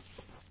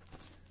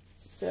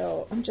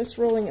 So I'm just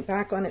rolling it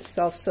back on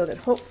itself so that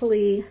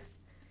hopefully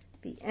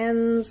the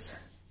ends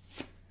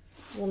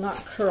will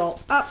not curl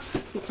up,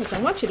 because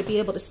I want you to be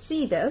able to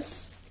see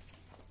this.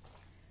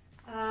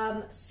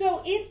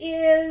 So it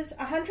is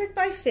 100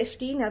 by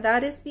 50. Now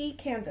that is the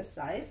canvas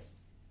size.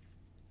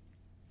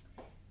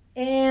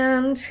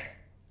 And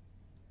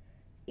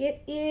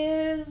it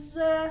is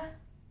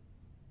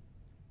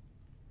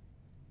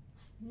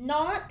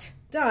not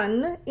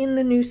done in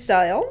the new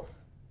style,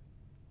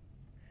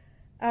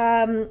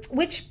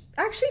 which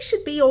actually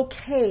should be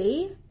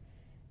okay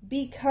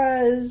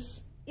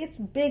because it's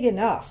big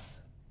enough.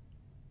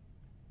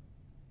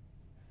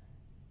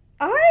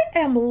 I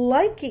am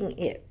liking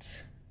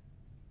it.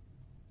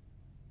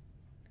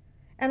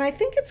 And I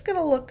think it's going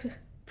to look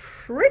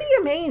pretty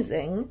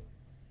amazing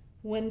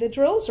when the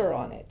drills are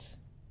on it.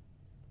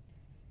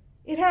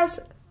 It has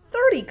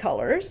 30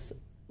 colors,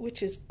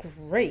 which is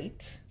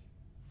great.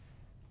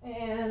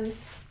 And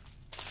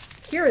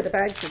here are the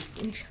bags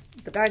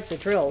of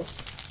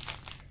drills.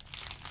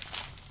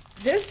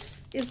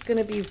 This is going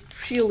to be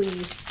really,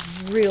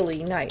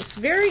 really nice.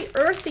 Very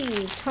earthy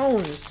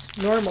tones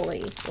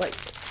normally, like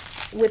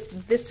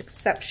with this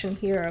exception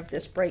here of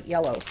this bright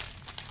yellow.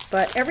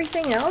 But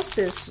everything else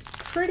is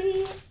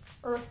pretty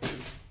earthy.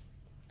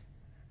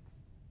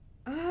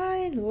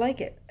 I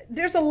like it.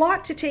 There's a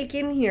lot to take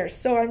in here,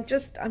 so I'm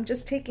just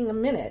taking a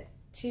minute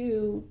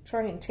to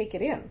try and take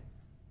it in.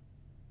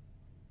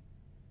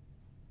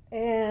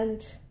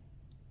 And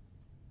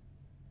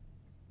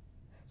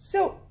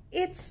so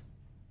I'd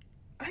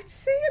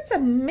say it's a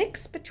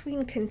mix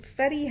between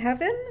confetti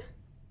heaven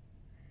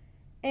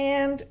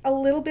and a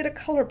little bit of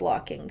color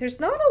blocking. There's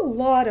not a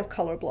lot of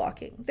color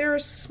blocking. There are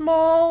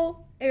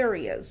small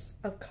areas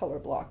of color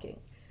blocking,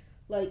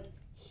 like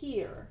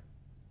here,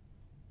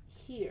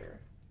 here,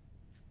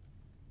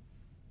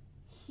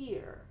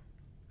 here,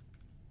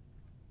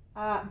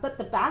 But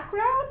the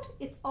background,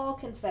 it's all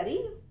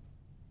confetti.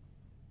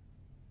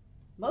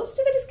 Most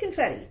of it is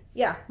confetti.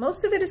 Yeah,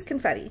 most of it is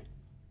confetti.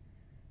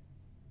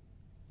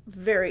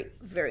 Very,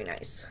 very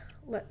nice.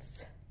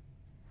 Let's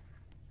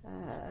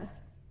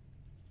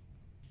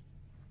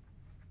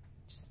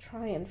just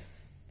try and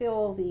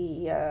fill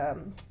the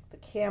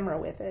camera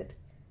with it.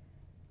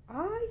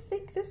 I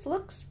think this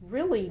looks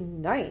really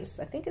nice.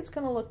 I think it's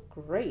going to look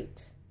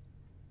great.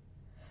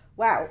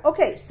 Wow.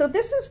 Okay, so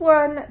this is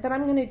one that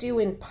I'm going to do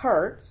in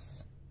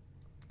parts.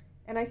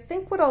 And I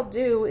think what I'll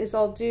do is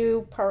I'll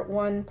do part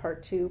 1,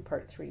 part 2,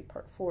 part 3,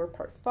 part 4,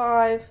 part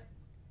 5,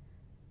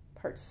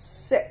 part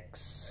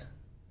 6.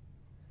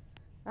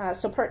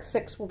 So part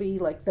 6 will be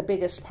like the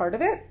biggest part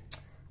of it.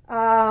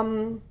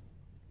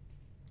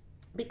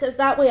 Because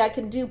that way I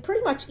can do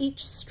pretty much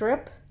each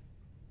strip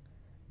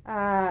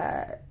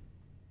as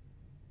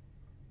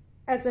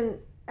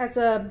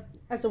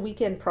a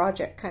weekend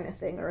project kind of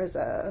thing, or as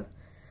a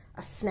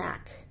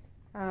snack.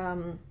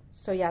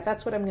 So yeah,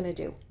 that's what I'm going to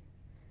do.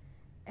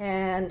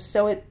 And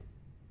so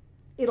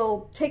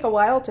it'll take a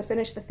while to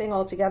finish the thing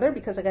all together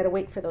because I got to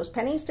wait for those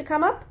pennies to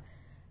come up,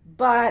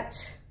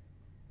 but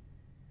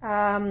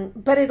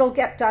it'll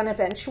get done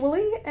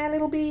eventually and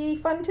it'll be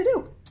fun to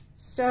do.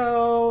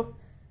 So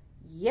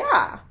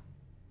yeah.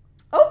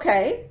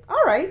 Okay.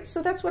 All right.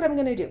 So that's what I'm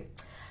going to do.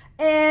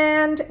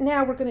 And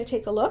now we're going to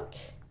take a look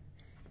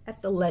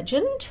at the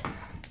legend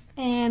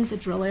and the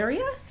drill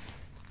area.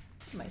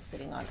 What am I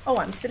sitting on? Oh,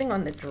 I'm sitting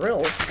on the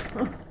drills.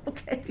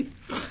 Okay.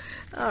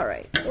 All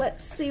right.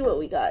 Let's see what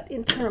we got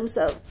in terms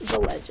of the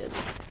legend.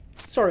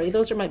 Sorry,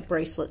 those are my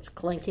bracelets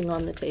clanking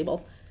on the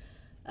table.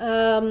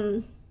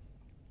 Alrighty.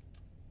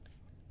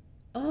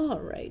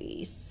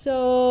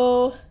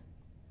 So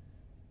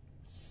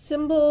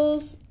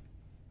symbols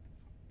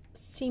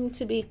seem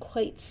to be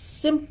quite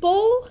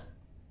simple.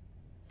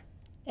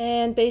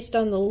 And based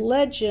on the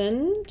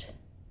legend,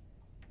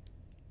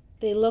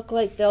 they look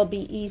like they'll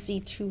be easy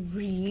to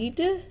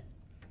read.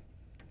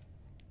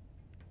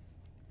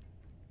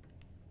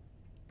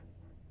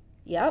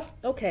 Yep,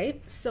 okay,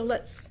 so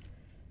let's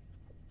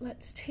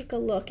take a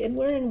look. And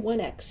we're in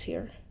 1X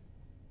here.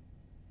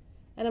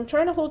 And I'm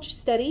trying to hold you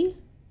steady,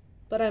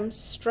 but I'm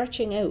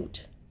stretching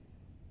out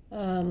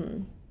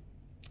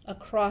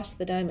across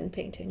the diamond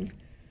painting.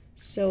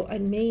 So I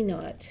may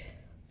not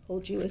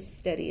hold you as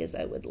steady as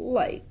I would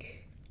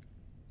like.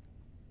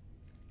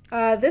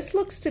 This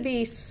looks to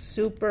be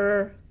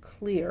super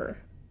clear.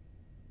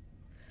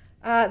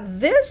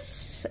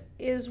 This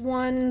is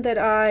one that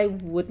I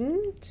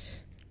wouldn't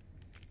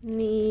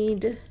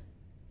need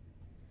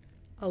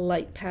a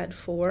light pad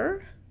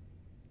for.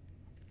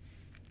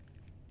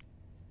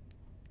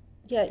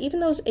 Yeah, even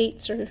those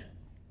 8s are,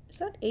 is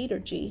that 8 or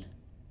G?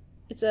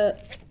 It's a,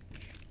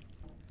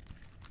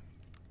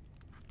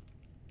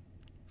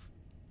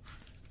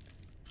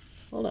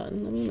 hold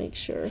on, let me make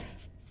sure.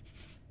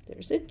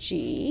 There's a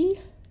G.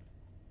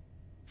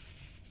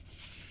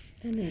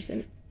 And there's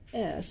an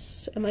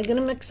S. Am I going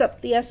to mix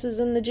up the S's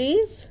and the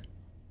G's?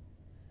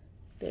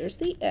 There's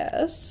the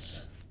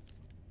S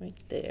right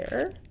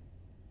there.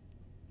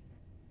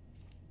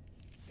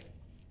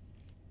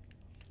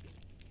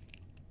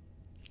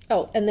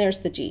 Oh, and there's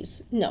the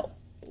G's. No,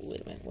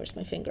 wait a minute. Where's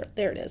my finger?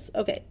 There it is.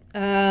 Okay.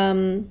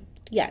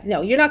 Yeah,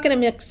 no, you're not going to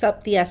mix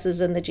up the S's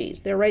and the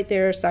G's. They're right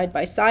there side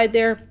by side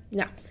there.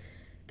 No,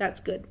 that's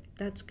good.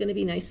 That's going to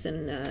be nice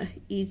and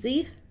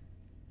easy.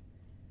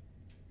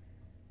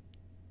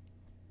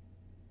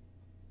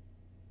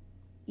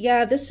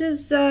 Yeah, this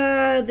is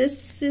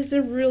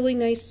a really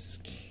nice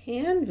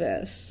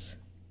canvas.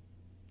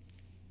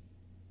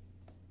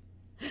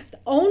 The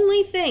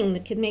only thing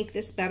that could make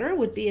this better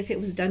would be if it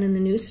was done in the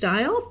new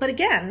style. But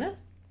again,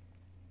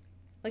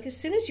 like as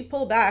soon as you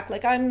pull back,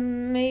 like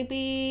I'm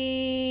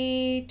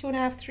maybe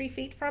 2.5, 3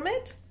 feet from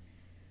it.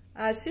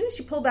 As soon as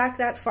you pull back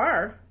that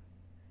far,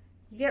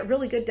 you get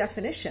really good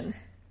definition.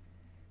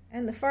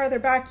 And the farther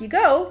back you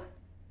go,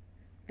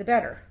 the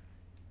better.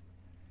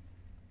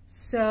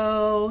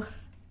 So,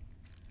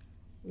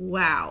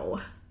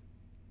 wow,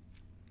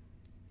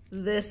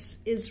 this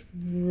is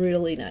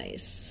really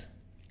nice.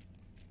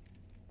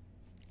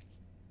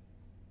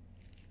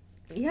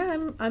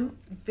 Yeah, I'm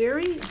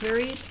very,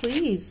 very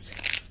pleased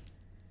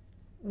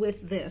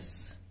with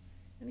this.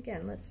 And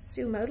again, let's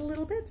zoom out a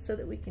little bit so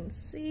that we can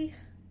see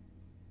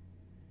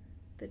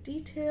the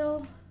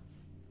detail.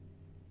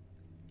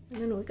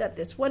 And then we've got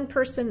this one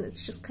person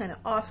that's just kind of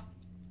off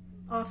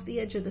the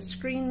edge of the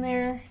screen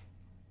there.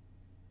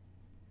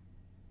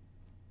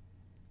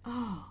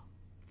 Oh,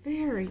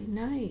 very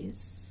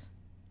nice.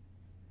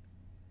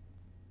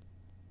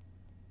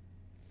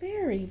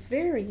 Very,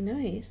 very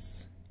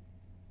nice.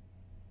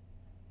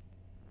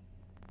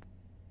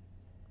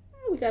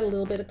 Oh, we got a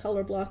little bit of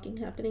color blocking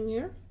happening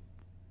here.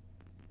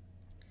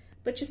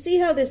 But you see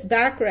how this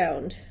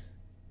background,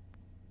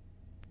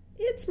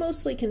 it's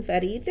mostly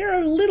confetti. There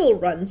are little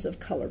runs of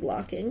color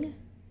blocking,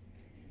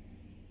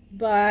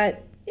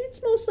 but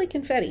it's mostly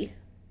confetti.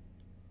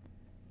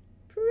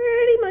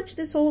 Pretty much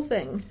this whole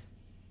thing.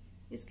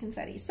 is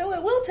confetti. So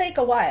it will take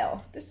a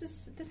while. This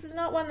is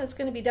not one that's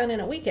going to be done in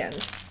a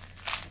weekend.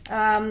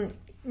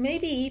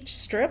 Maybe each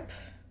strip,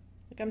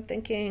 like I'm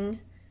thinking,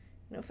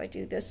 you know, if I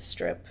do this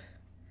strip,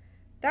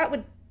 that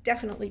would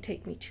definitely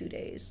take me 2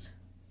 days.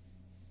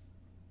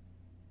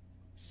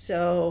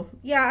 So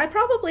yeah, I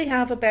probably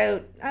have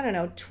about, I don't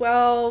know,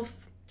 12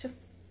 to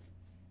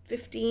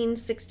 15,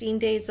 16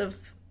 days of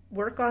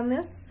work on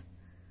this.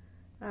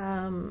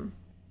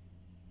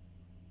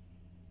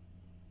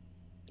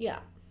 Yeah.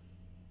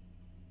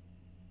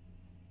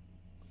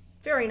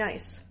 Very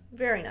nice.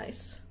 Very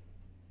nice.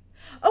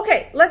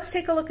 Okay, let's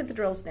take a look at the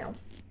drills now.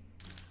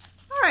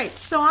 All right,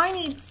 so I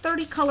need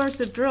 30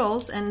 colors of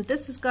drills, and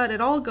this has got it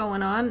all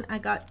going on. I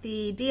got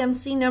the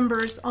DMC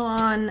numbers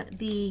on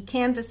the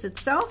canvas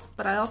itself,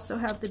 but I also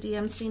have the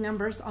DMC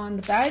numbers on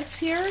the bags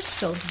here,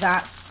 so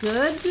that's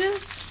good.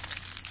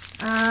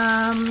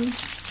 I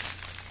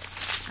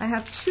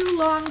have 2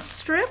 long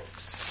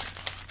strips,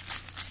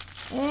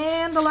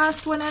 and the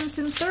last one ends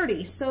in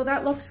 30, so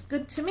that looks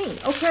good to me.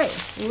 Okay,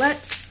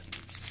 let's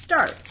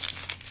start.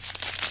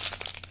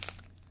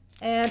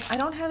 And I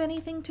don't have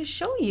anything to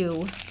show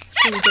you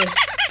through this,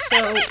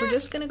 so we're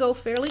just going to go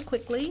fairly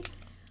quickly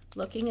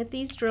looking at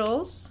these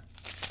drills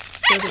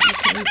so that you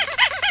can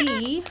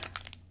see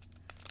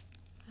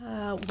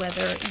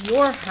whether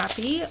you're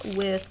happy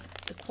with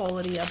the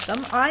quality of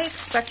them. I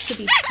expect to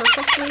be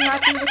perfectly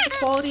happy with the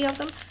quality of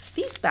them.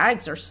 These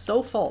bags are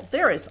so full.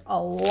 There is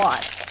a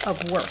lot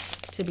of work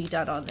to be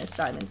done on this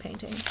diamond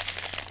painting.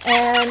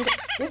 And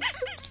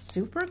it's a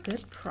super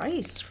good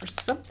price for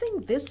something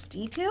this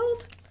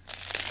detailed,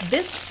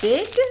 this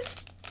big.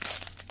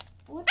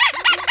 What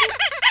is it?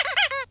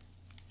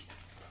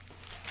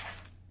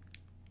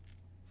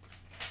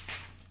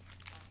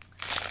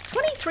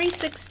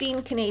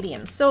 $23.16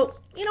 Canadian. So,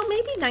 you know,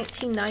 maybe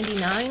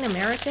 $19.99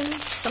 American,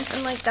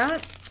 something like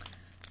that.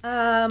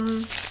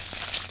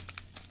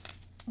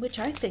 Which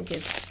I think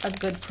is a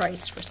good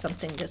price for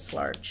something this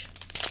large.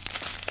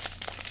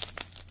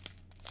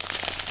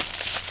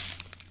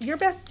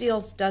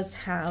 Urbestdeals does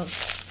have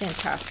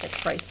fantastic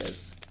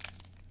prices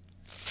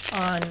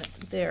on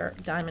their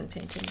diamond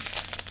paintings.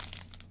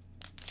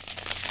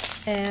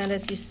 And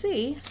as you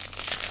see,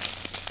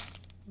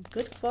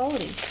 good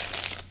quality.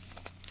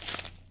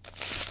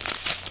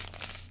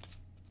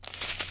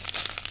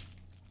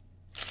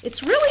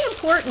 It's really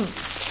important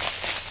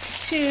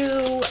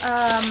to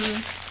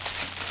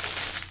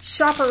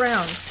shop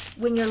around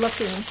when you're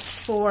looking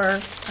for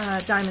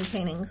diamond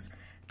paintings,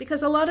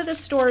 because a lot of the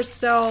stores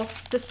sell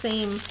the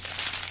same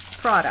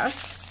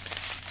products.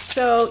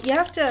 So you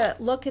have to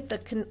look at the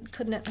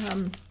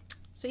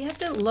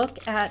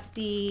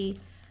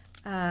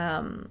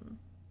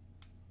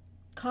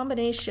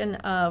combination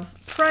of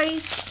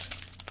price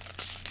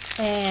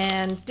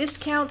and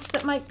discounts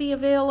that might be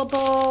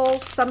available.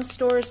 Some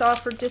stores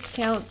offer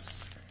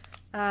discounts.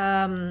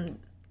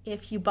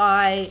 If you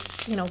buy,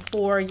 you know,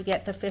 4, you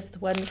get the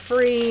 5th one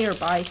free, or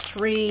buy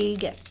 3,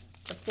 get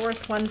the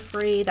 4th one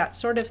free, that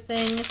sort of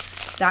thing.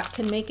 That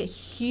can make a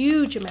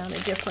huge amount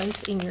of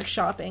difference in your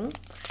shopping.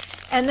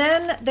 And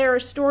then there are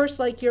stores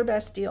like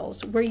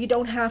Urbestdeals where you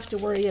don't have to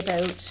worry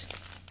about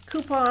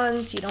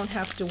coupons, you don't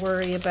have to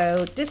worry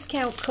about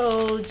discount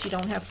codes, you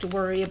don't have to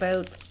worry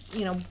about,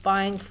 you know,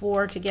 buying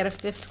 4 to get a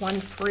 5th one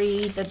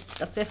free. The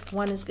 5th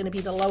one is going to be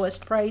the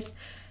lowest price,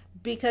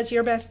 because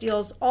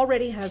Urbestdeals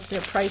already has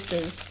their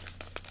prices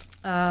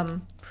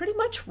pretty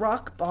much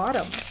rock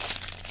bottom.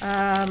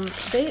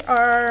 They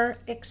are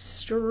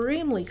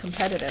extremely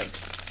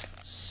competitive.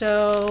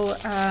 So,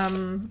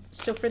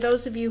 so for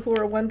those of you who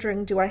are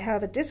wondering, do I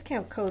have a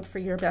discount code for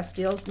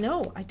Urbestdeals?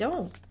 No, I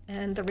don't.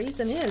 And the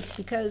reason is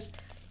because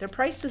their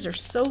prices are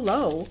so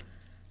low,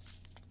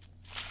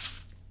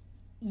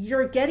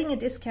 you're getting a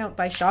discount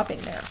by shopping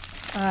there.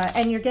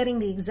 And you're getting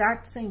the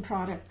exact same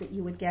product that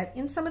you would get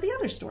in some of the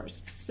other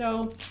stores.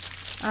 So,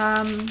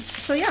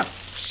 so yeah,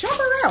 shop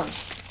around.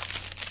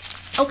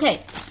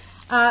 Okay,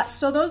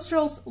 so those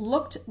drills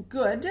looked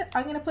good.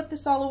 I'm going to put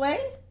this all away,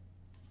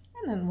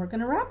 and then we're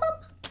going to wrap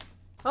up.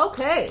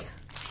 Okay,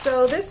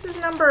 so this is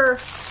number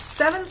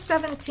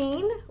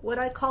 717, what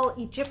I call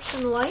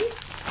Egyptian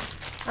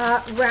Life.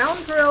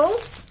 Round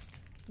drills,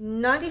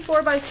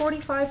 94 by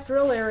 45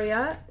 drill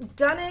area,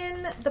 done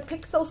in the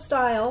pixel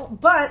style,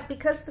 but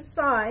because the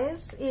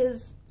size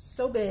is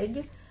so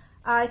big,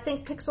 I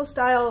think pixel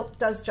style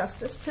does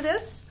justice to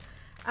this.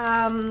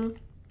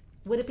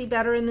 Would it be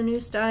better in the new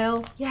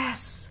style?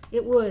 Yes,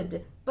 it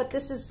would, but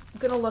this is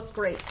gonna look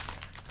great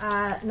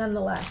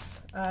nonetheless.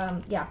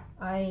 Yeah,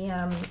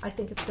 I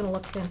think it's gonna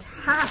look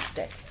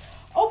fantastic.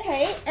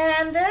 Okay,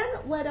 and then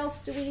what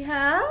else do we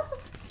have?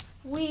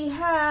 We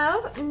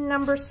have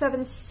number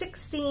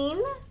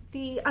 716,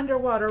 the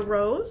Underwater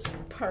Rose,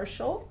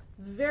 partial,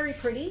 very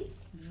pretty,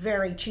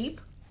 very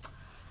cheap.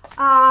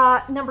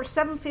 Number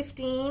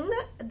 715,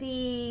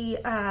 the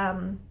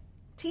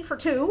T for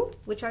 2,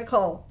 which I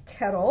call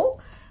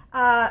Kettle,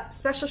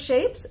 special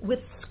shapes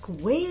with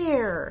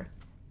square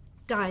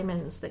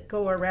diamonds that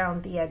go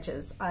around the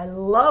edges. I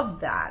love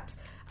that.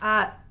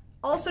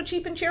 Also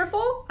cheap and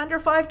cheerful, under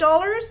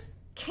 $5.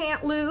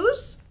 can't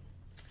lose.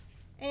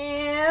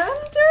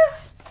 And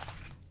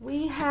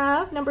we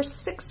have number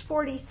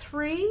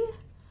 643,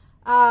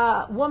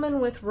 Woman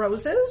with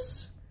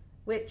Roses,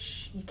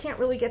 which you can't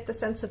really get the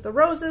sense of the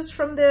roses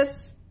from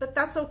this, but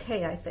that's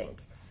okay, I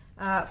think,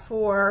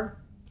 for,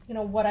 you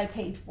know, what I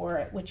paid for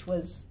it, which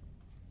was,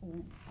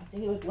 I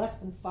think it was less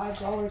than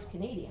 $5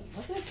 Canadian,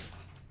 was it?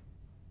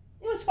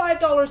 It was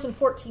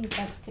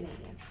 $5.14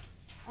 Canadian.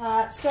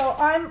 So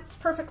I'm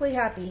perfectly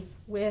happy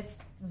with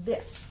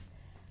this.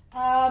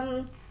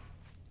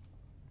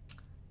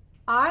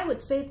 I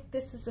would say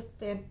this is a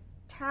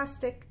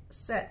fantastic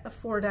set of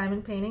 4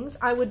 diamond paintings.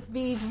 I would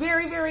be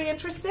very, very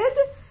interested,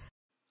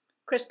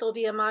 Crystal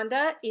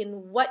Diamanda, in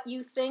what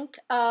you think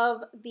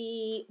of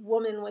the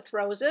Woman with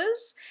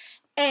Roses,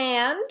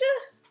 and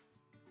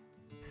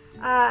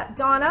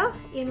Donna,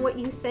 in what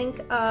you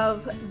think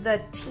of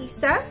the tea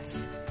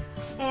set,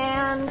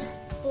 and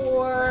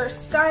for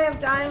Sky of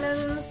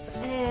Diamonds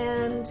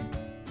and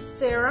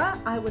Sarah,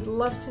 I would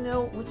love to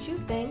know what you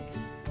think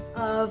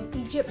of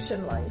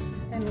Egyptian life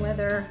and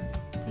whether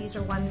these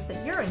are ones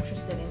that you're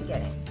interested in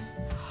getting.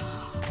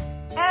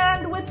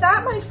 And with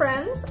that, my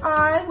friends,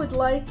 I would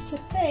like to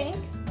thank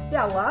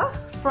Bella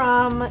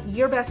from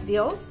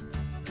Urbestdeals,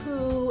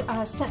 who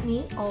sent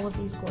me all of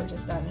these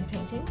gorgeous diamond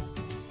paintings.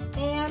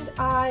 And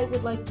I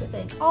would like to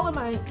thank all of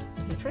my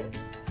patrons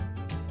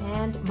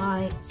and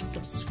my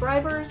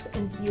subscribers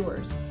and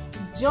viewers.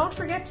 Don't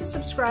forget to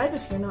subscribe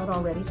if you're not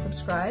already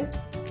subscribed.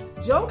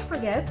 Don't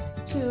forget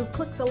to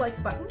click the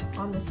like button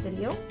on this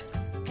video.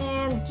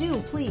 And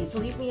do please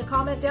leave me a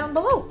comment down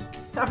below.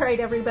 All right,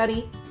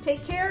 everybody,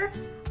 take care.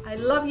 I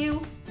love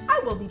you.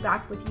 I will be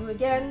back with you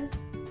again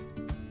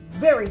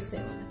very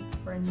soon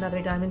for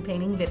another diamond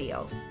painting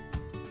video.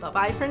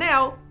 Bye-bye for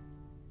now.